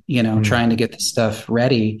morning, trying to get the stuff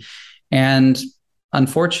ready. And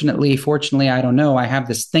fortunately, I don't know, I have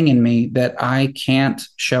this thing in me that I can't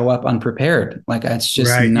show up unprepared. Like it's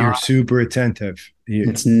just right. not, You're super attentive.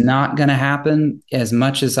 it's not going to happen as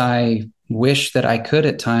much as I wish that I could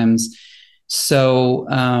at times. So,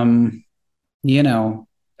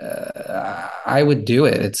 I would do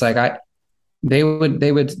it. It's like they would,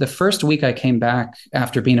 the first week I came back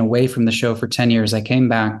after being away from the show for 10 years, I came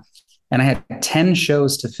back and I had 10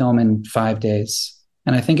 shows to film in 5 days.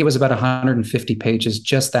 And I think it was about 150 pages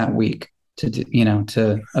just that week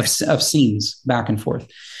of scenes back and forth.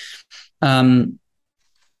 And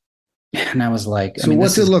I was like, so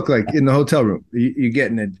what's it look like in the hotel room? You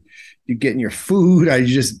getting your food? You're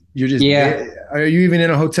just, yeah. Are you even in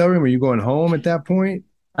a hotel room? Are you going home at that point?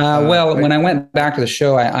 When I went back to the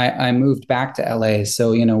show, I moved back to LA.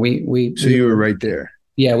 So, you were right there.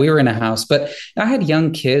 Yeah, we were in a house, but I had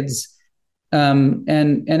young kids. And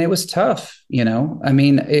it was tough, I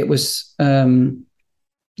mean, it was,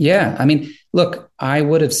 look, I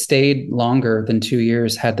would have stayed longer than 2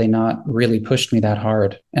 years had they not really pushed me that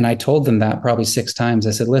hard. And I told them that probably 6 times.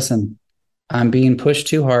 I said, listen, I'm being pushed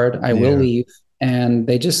too hard. I will leave. And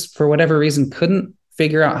they just, for whatever reason, couldn't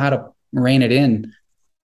figure out how to rein it in.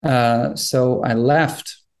 So I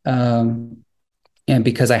left. And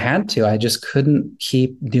because I had to, I just couldn't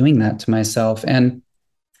keep doing that to myself. And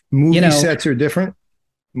movie sets are different.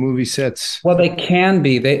 Movie sets. Well, they can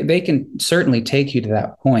be. They can certainly take you to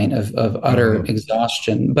that point of utter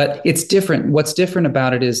exhaustion, but it's different. What's different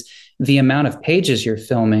about it is the amount of pages you're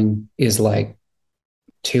filming is like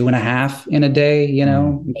 2.5 in a day,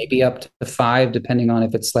 maybe up to 5, depending on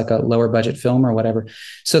if it's like a lower budget film or whatever.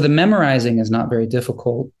 So the memorizing is not very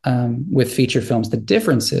difficult with feature films. The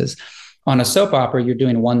difference is on a soap opera, you're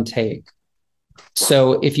doing one take.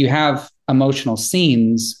 So if you have emotional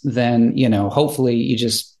scenes, then, hopefully you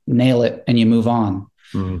just nail it and you move on.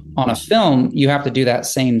 Mm-hmm. On a film, you have to do that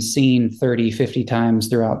same scene 30, 50 times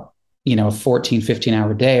throughout, a 14, 15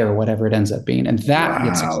 hour day or whatever it ends up being. And that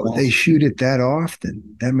gets exhausting. They shoot it that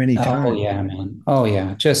often, that many times. Oh yeah, man. Oh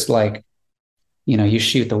yeah. Just like, you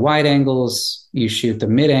shoot the wide angles, you shoot the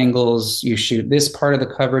mid angles, you shoot this part of the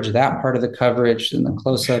coverage, that part of the coverage, and the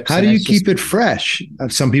close-ups. How do you keep it fresh?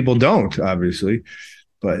 Some people don't, obviously.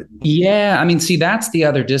 But yeah, I mean, see, that's the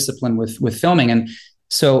other discipline with filming. And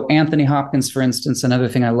so Anthony Hopkins, for instance, another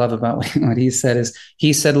thing I love about what he said is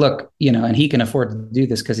he said, look, and he can afford to do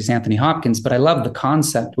this because he's Anthony Hopkins, but I love the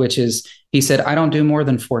concept, which is, he said, I don't do more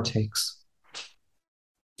than 4 takes.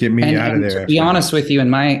 Get me out of there. To be honest with you, in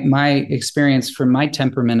my experience from my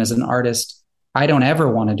temperament as an artist, I don't ever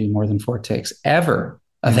want to do more than 4 takes ever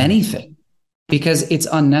of anything because it's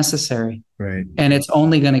unnecessary. Right. And it's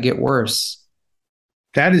only going to get worse.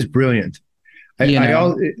 That is brilliant. I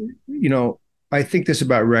think this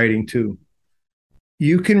about writing too.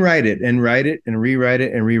 You can write it and rewrite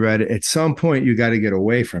it and rewrite it. At some point, you got to get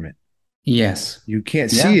away from it. Yes. You can't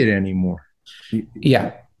see it anymore.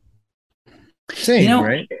 Yeah. Same,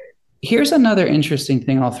 right? Here's another interesting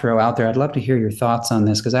thing I'll throw out there. I'd love to hear your thoughts on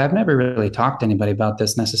this because I've never really talked to anybody about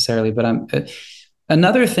this necessarily, but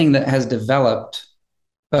another thing that has developed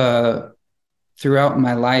throughout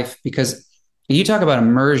my life, because you talk about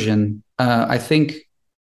immersion. I think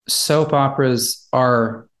soap operas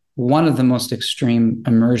are one of the most extreme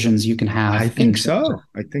immersions you can have. I think so.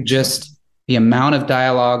 Just the amount of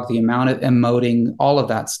dialogue, the amount of emoting, all of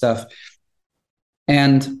that stuff.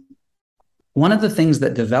 And one of the things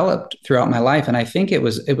that developed throughout my life, and I think it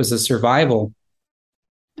was a survival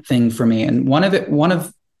thing for me. And one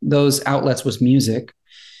of those outlets was music.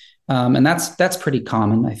 And that's pretty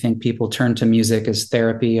common. I think people turn to music as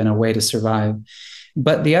therapy and a way to survive.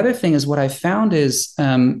 But the other thing is what I found is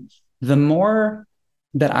the more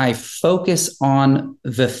that I focus on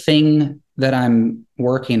the thing that I'm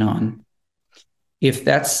working on, if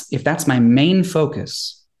that's my main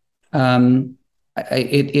focus,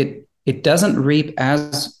 it doesn't reap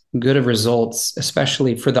as good of results,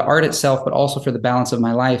 especially for the art itself, but also for the balance of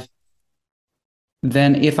my life,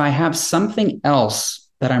 than if I have something else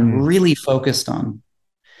that I'm really focused on.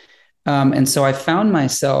 And so I found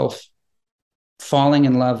myself falling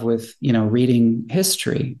in love with, reading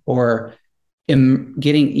history or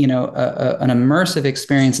getting, an immersive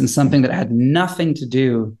experience in something that had nothing to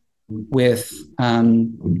do with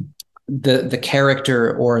the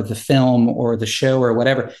character or the film or the show or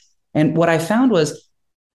whatever. And what I found was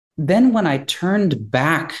then when I turned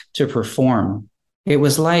back to perform, it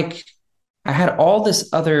was like I had all this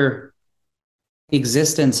other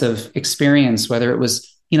existence of experience, whether it was,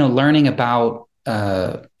 learning about,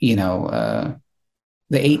 the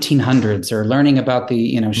 1800s, or learning about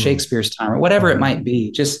the, Shakespeare's time, or whatever it might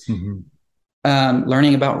be, just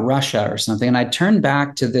learning about Russia or something. And I turned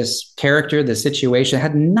back to this character, the situation. It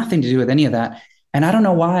had nothing to do with any of that. And I don't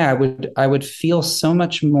know why I would feel so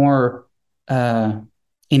much more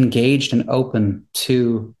engaged and open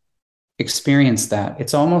to experience that.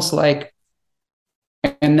 It's almost like,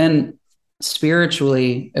 and then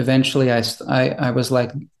spiritually, eventually I was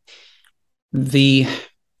like, the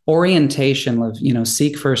orientation of,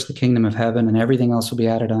 seek first the kingdom of heaven and everything else will be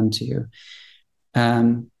added unto you.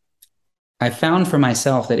 I found for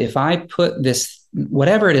myself that if I put this,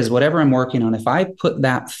 whatever it is, whatever I'm working on, if I put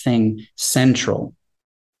that thing central,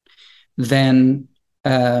 then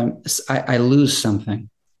I lose something.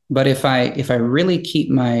 But if I really keep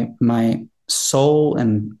my soul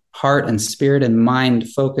and heart and spirit and mind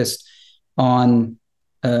focused on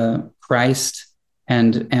Christ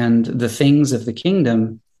and the things of the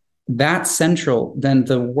kingdom, that's central, then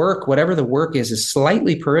the work, whatever the work is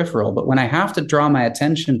slightly peripheral. But when I have to draw my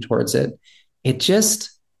attention towards it, it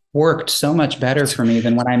just worked so much better for me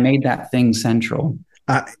than when I made that thing central.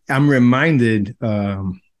 I'm reminded,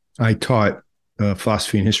 I taught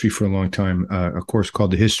philosophy and history for a long time, a course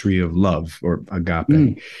called The History of Love, or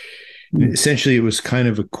Agape. Essentially, it was kind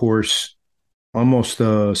of a course, almost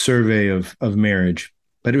a survey of marriage,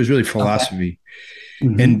 but it was really philosophy.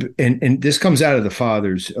 Okay. And this comes out of the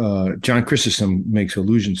fathers. John Chrysostom makes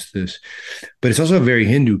allusions to this, but it's also a very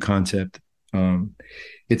Hindu concept.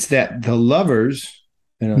 It's that the lovers,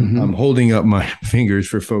 and I'm holding up my fingers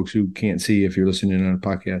for folks who can't see if you're listening on a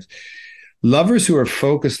podcast. Lovers who are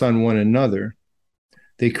focused on one another,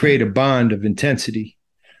 they create a bond of intensity,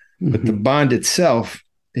 but the bond itself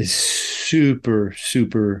is super,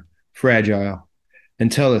 super fragile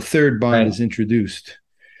until a third bond is introduced,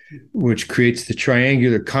 which creates the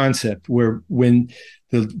triangular concept where when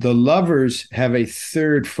the lovers have a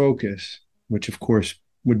third focus, which of course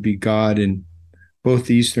would be God in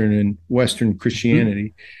both Eastern and Western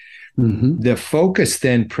Christianity, the focus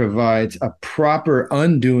then provides a proper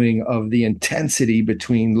undoing of the intensity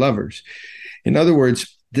between lovers. In other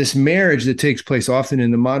words, this marriage that takes place often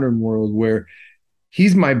in the modern world where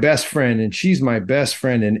he's my best friend and she's my best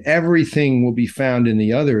friend and everything will be found in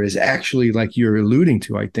the other is actually, like you're alluding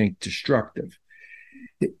to, I think, destructive.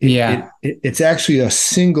 It's actually a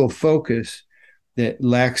single focus that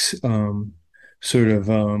lacks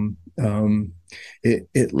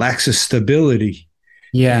it lacks a stability.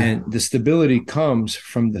 Yeah. And the stability comes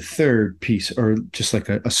from the third piece, or just like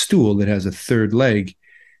a stool that has a third leg.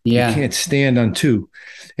 Yeah. You can't stand on two.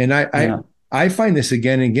 And I find this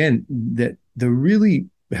again and again, that the really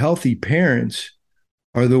healthy parents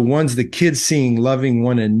are the ones the kids seeing loving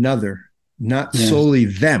one another, not solely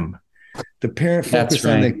them. The parent focused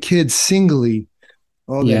on the kids singly,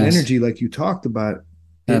 all that energy like you talked about.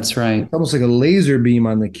 That's right. It's almost like a laser beam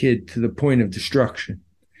on the kid to the point of destruction.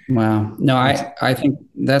 Wow. No, I think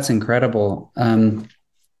that's incredible.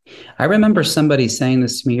 I remember somebody saying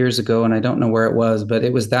this to me years ago, and I don't know where it was, but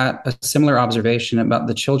it was a similar observation about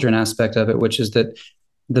the children aspect of it, which is that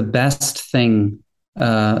the best thing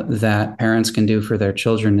that parents can do for their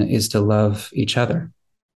children is to love each other.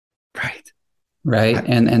 Right.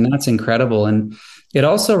 And that's incredible. And it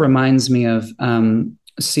also reminds me of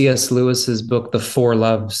C.S. Lewis's book, The Four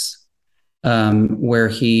Loves, where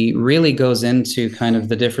he really goes into kind of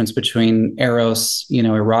the difference between eros,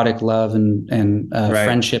 erotic love, and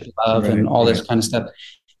friendship love, and all this kind of stuff.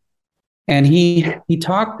 And he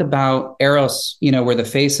talked about eros, where the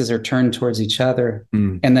faces are turned towards each other,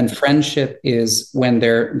 and then friendship is when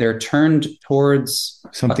they're turned towards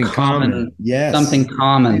something common. Yes, something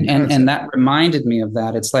common. And that reminded me of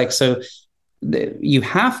that. It's like, so you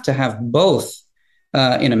have to have both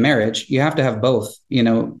in a marriage. You have to have both,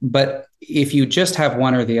 but if you just have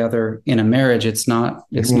one or the other in a marriage, it's not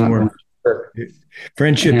going to work.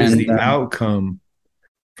 Friendship is the outcome.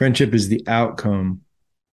 Friendship is the outcome,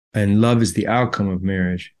 and love is the outcome of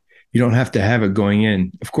marriage. You don't have to have it going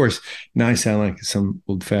in. Of course, now I sound like some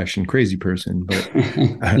old-fashioned crazy person, but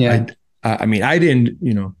I mean, I didn't,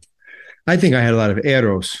 I think I had a lot of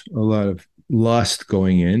eros, a lot of lust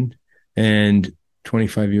going in, and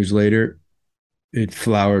 25 years later, it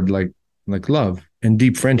flowered like love and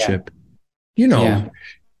deep friendship. These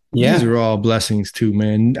are all blessings too,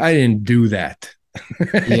 man. I didn't do that.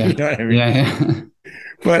 You know what I mean?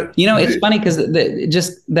 But it's funny because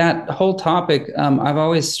just that whole topic, I've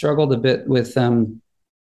always struggled a bit with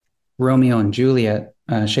Romeo and Juliet,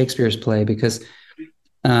 Shakespeare's play, because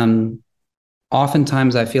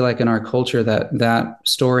oftentimes I feel like in our culture that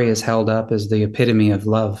story is held up as the epitome of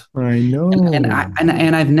love. I know.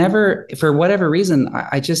 And I've never, for whatever reason,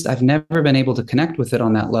 I've never been able to connect with it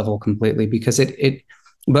on that level completely, because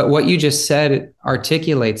but what you just said, it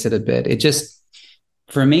articulates it a bit. It just,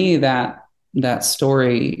 for me, that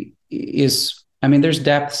story is, I mean, there's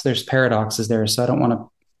depths, there's paradoxes there. So I don't want to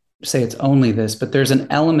say it's only this, but there's an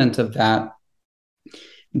element of that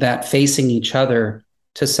facing each other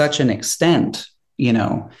to such an extent,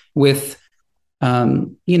 with,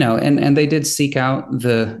 and they did seek out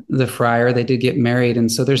the friar, they did get married.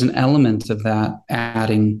 And so there's an element of that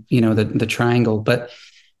adding, the triangle, but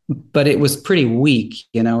it was pretty weak,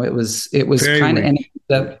 it was Very kind of, weak. and it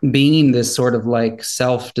ended up being this sort of like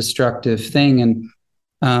self-destructive thing.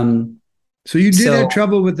 And, so you did have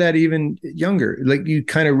trouble with that even younger, like you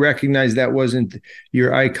kind of recognized that wasn't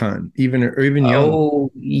your icon, even young.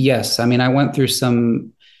 Oh, yes. I mean, I went through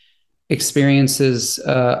some experiences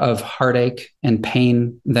of heartache and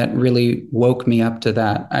pain that really woke me up to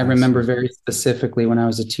that. I remember very specifically when I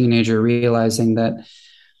was a teenager realizing that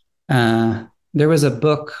there was a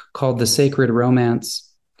book called The Sacred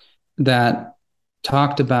Romance that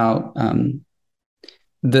talked about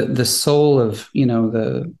the soul of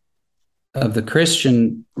the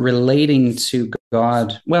Christian relating to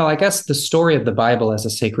God. Well, I guess the story of the Bible as a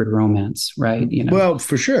sacred romance, right? Well,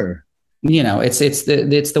 for sure. It's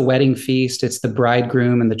the wedding feast, it's the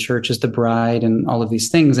bridegroom, and the church is the bride, and all of these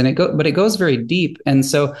things. And but it goes very deep. And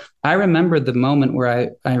so I remember the moment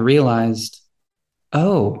where I realized,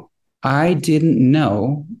 oh, I didn't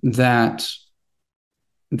know that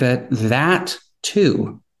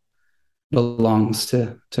too belongs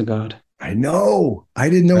to God. I know. I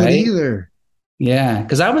didn't know it either. Yeah,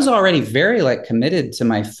 because I was already very committed to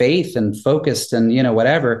my faith and focused and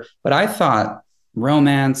whatever. But I thought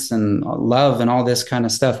romance and love and all this kind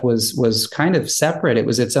of stuff was kind of separate. It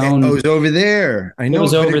was its own. It was over there. I know. It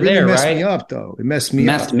was over really there, messed right? me up, though. It messed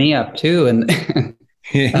me up too, and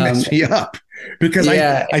it messed me up because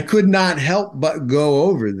I could not help but go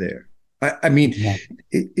over there. I mean,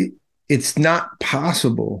 it's not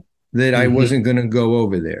possible that I wasn't going to go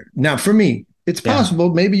over there. Now, for me, it's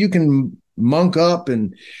possible. Maybe you can monk up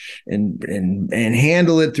and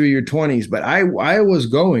handle it through your 20s, but I was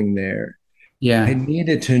going there. Yeah. I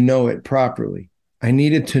needed to know it properly. I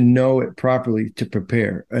needed to know it properly to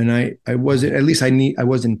prepare. And I wasn't, at least I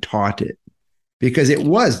wasn't taught it, because it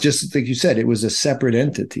was just like you said, it was a separate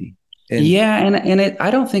entity. And I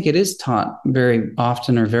don't think it is taught very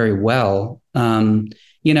often or very well. And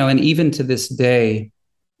even to this day,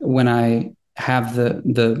 when I have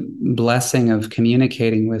the blessing of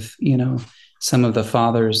communicating with, some of the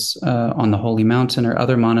fathers on the Holy Mountain or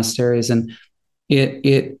other monasteries, and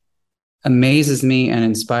it amazes me and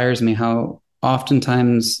inspires me how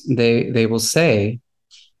oftentimes they will say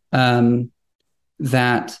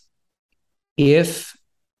that if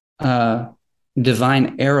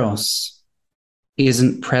divine eros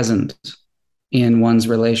isn't present in one's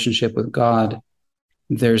relationship with God,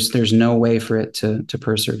 there's no way for it to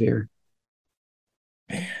persevere.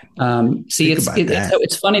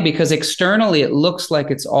 It's funny because externally it looks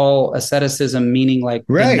like it's all asceticism, meaning like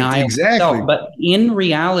denial of self, but in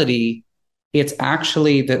reality, it's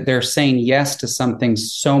actually that they're saying yes to something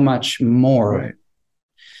so much more. Right.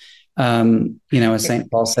 As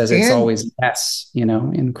St. Paul says, it's always yes,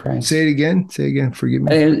 in Christ. Say it again. Forgive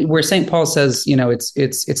me. Where St. Paul says,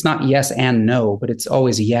 it's not yes and no, but it's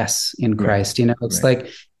always yes in Christ. It's like,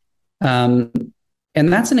 and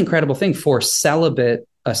that's an incredible thing for celibate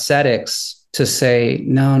ascetics to say,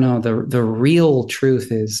 no, the real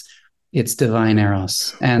truth is it's divine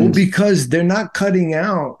eros. And because they're not cutting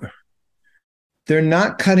out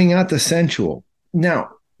the sensual. Now,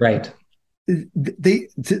 right. This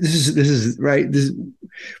is right.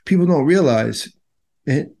 People don't realize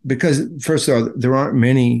it, because first of all, there aren't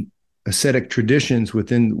many ascetic traditions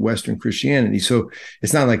within Western Christianity. So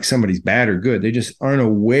it's not like somebody's bad or good. They just aren't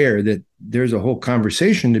aware that there's a whole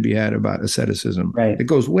conversation to be had about asceticism. Right. It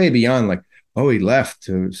goes way beyond like, oh, he left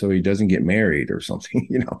so he doesn't get married or something,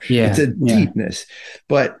 It's a deepness.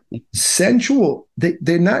 But sensual,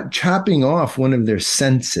 they're not chopping off one of their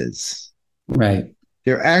senses. Right.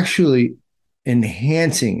 They're actually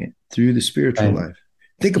enhancing it through the spiritual life.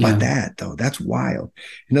 Think about that, though. That's wild.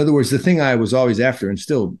 In other words, the thing I was always after and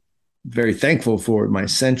still very thankful for, my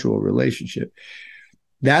sensual relationship,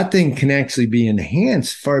 that thing can actually be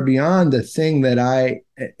enhanced far beyond the thing that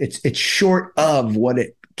it's short of what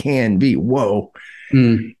it can be. Whoa.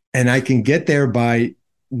 And I can get there by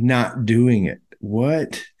not doing it.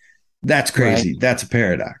 What? That's crazy. Right. That's a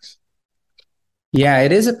paradox. Yeah,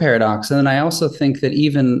 it is a paradox. And then I also think that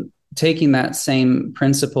even taking that same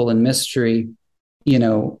principle and mystery,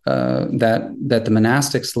 that the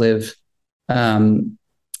monastics live, um,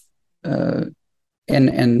 uh,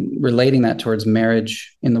 and relating that towards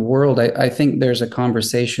marriage in the world, I think there's a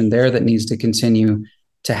conversation there that needs to continue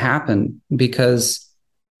to happen, because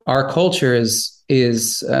our culture is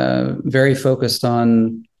very focused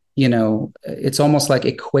on, it's almost like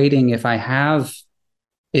equating, if I have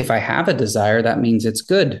a desire, that means it's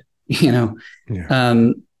good, Yeah.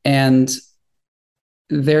 And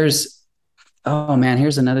there's, oh man,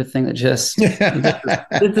 here's another thing that this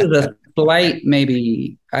is a slight,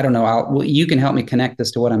 maybe, I don't know. You can help me connect this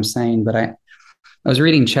to what I'm saying, but I was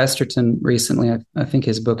reading Chesterton recently. I think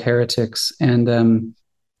his book Heretics, and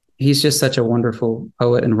he's just such a wonderful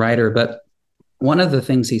poet and writer. But one of the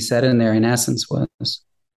things he said in there, in essence, was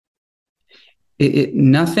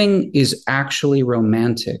nothing is actually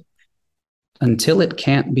romantic until it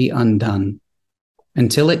can't be undone,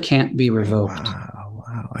 until it can't be revoked.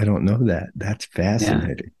 Wow. I don't know that. That's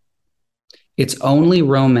fascinating. Yeah. It's only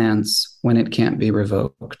romance when it can't be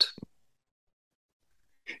revoked.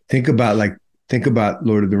 Think about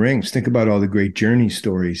Lord of the Rings. Think about all the great journey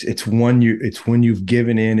stories. It's when you've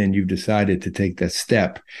given in and you've decided to take that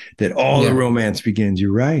step that all the romance begins.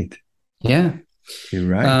 You're right. Yeah. You're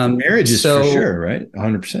right. Marriage is for sure, right?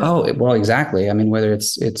 100%. Oh, well, exactly. I mean, whether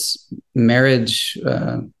it's marriage,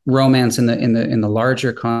 romance in the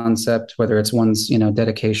larger concept, whether it's one's,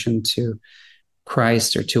 dedication to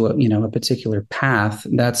Christ or to a particular path,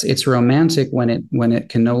 it's romantic when it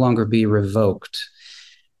can no longer be revoked.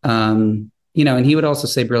 And he would also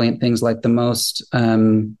say brilliant things like the most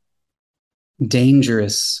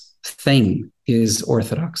dangerous thing is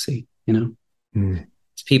orthodoxy.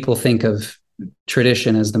 People think of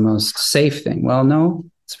tradition as the most safe thing. Well, no,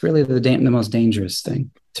 it's really the most dangerous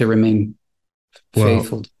thing, to remain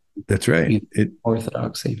faithful. That's right.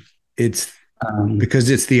 Orthodoxy. It's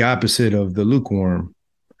because it's the opposite of the lukewarm.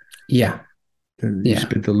 Yeah. You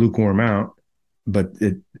spit the lukewarm out, but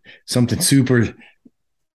something super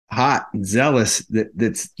hot and zealous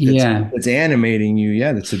that's animating you.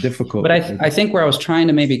 Yeah, that's a difficult. But I think where I was trying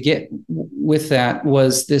to maybe get with that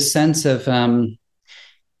was this sense of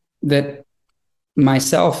that,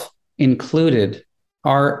 myself included,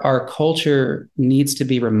 our culture needs to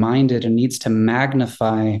be reminded and needs to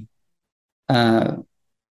magnify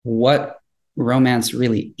what romance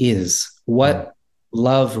really is, what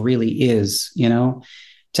love really is,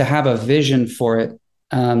 to have a vision for it.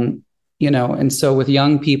 And so with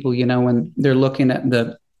young people, when they're looking at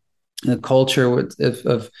the culture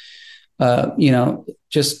of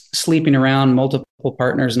just sleeping around, multiple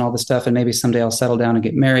partners and all this stuff, and maybe someday I'll settle down and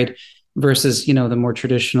get married, versus, the more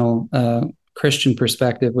traditional Christian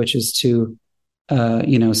perspective, which is to,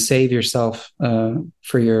 save yourself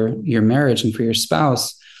for your marriage and for your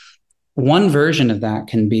spouse. One version of that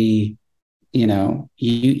can be, you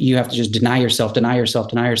have to just deny yourself.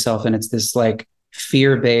 And it's this like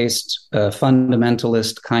fear-based,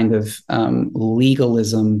 fundamentalist kind of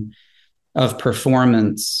legalism of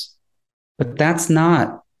performance. But that's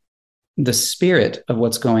not the spirit of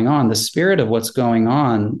what's going on. The spirit of what's going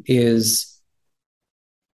on is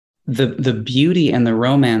the beauty and the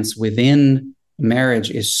romance within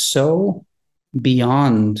marriage is so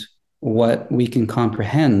beyond what we can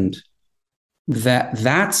comprehend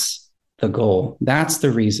that's the goal. That's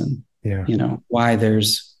the reason, why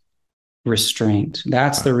there's restraint.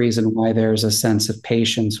 That's the reason why there's a sense of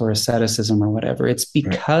patience or asceticism or whatever. It's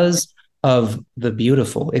because of the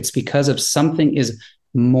beautiful. It's because of something is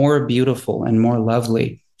more beautiful and more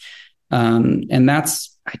lovely. And I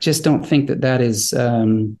just don't think that is,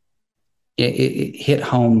 it hit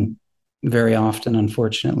home very often,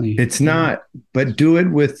 unfortunately. It's not, but do it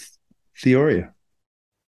with Theoria.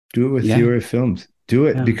 Do it with Theoria Films. Do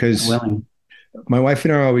it because my wife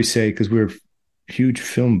and I always say, because we're huge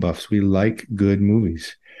film buffs, we like good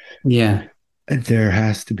movies. Yeah. There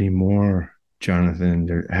has to be more, Jonathan.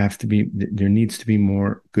 There needs to be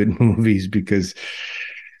more good movies, because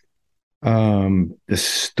the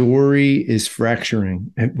story is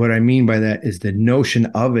fracturing. And what I mean by that is the notion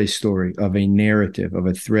of a story, of a narrative, of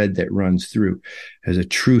a thread that runs through, as a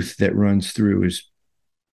truth that runs through,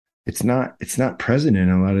 it's not present in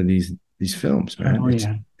a lot of these films,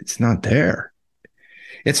 man. It's not there.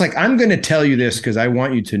 It's like, I'm going to tell you this because I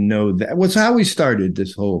want you to know that. What's how we started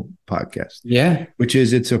this whole podcast. Yeah. Which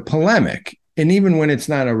is, it's a polemic. And even when it's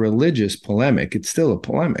not a religious polemic, it's still a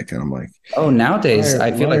polemic. And I'm like, nowadays,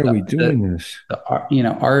 I feel like we doing this?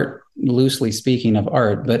 Art, loosely speaking of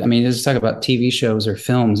art, but I mean, just talk about TV shows or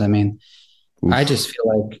films. I mean, I just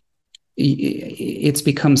feel like it's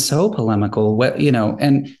become so polemical,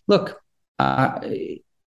 and look,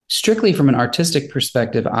 strictly from an artistic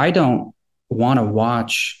perspective, I don't want to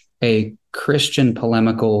watch a Christian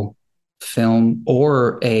polemical film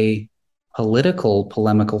or a political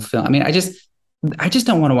polemical film. I mean, I just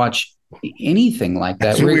don't want to watch anything like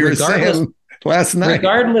that. That's what we were saying last night.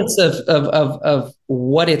 Regardless of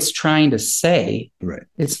what it's trying to say, right?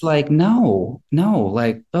 It's like no,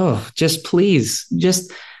 like, oh, just please,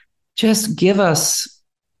 just give us,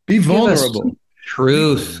 be vulnerable,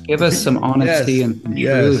 truth. Give us some honesty and some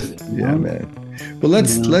truth. Yeah, man. Well,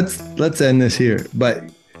 let's end this here. But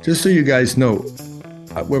just so you guys know,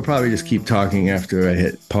 we'll probably just keep talking after I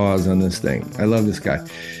hit pause on this thing. I love this guy,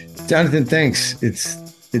 Jonathan. Thanks. It's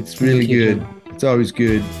really good. Jim. It's always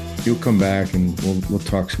good. You'll come back and we'll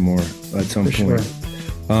talk some more at some point. Sure.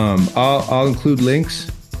 I'll include links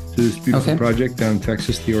to this beautiful project down in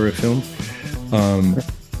Texas, Theoria Film.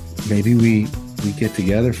 Maybe we get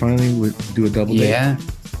together finally. We do a double date. Yeah,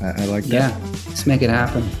 I like that. Yeah, let's make it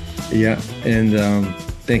happen. Yeah, and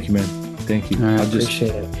thank you, man. Thank you. I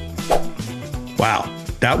appreciate it. Wow,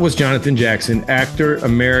 that was Jonathan Jackson, actor,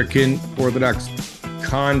 American Orthodox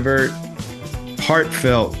convert,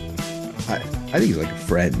 heartfelt. I think he's like a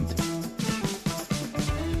friend.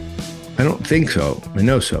 I don't think so. I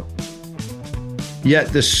know so.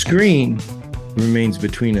 Yet the screen remains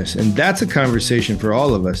between us. And that's a conversation for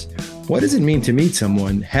all of us. What does it mean to meet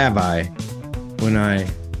someone, when I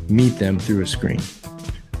meet them through a screen?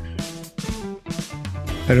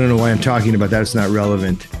 I don't know why I'm talking about that. It's not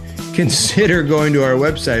relevant. Consider going to our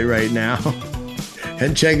website right now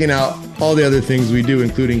and checking out all the other things we do,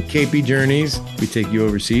 including KP Journeys. We take you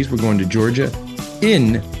overseas. We're going to Georgia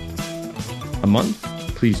in a month.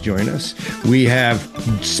 Please join us. We have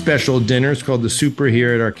special dinners called the Super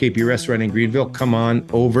here at our KP restaurant in Greenville. Come on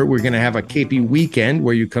over. We're going to have a KP weekend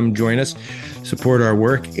where you come join us, support our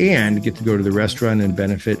work, and get to go to the restaurant and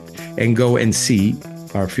benefit and go and see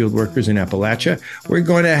our field workers in Appalachia. We're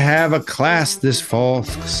going to have a class this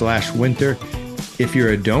fall/winter. If you're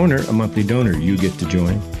a donor, a monthly donor, you get to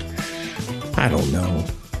join. I don't know.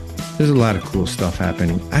 There's a lot of cool stuff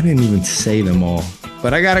happening. I didn't even say them all,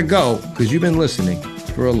 but I got to go because you've been listening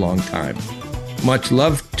for a long time. Much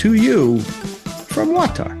love to you from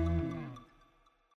Watar.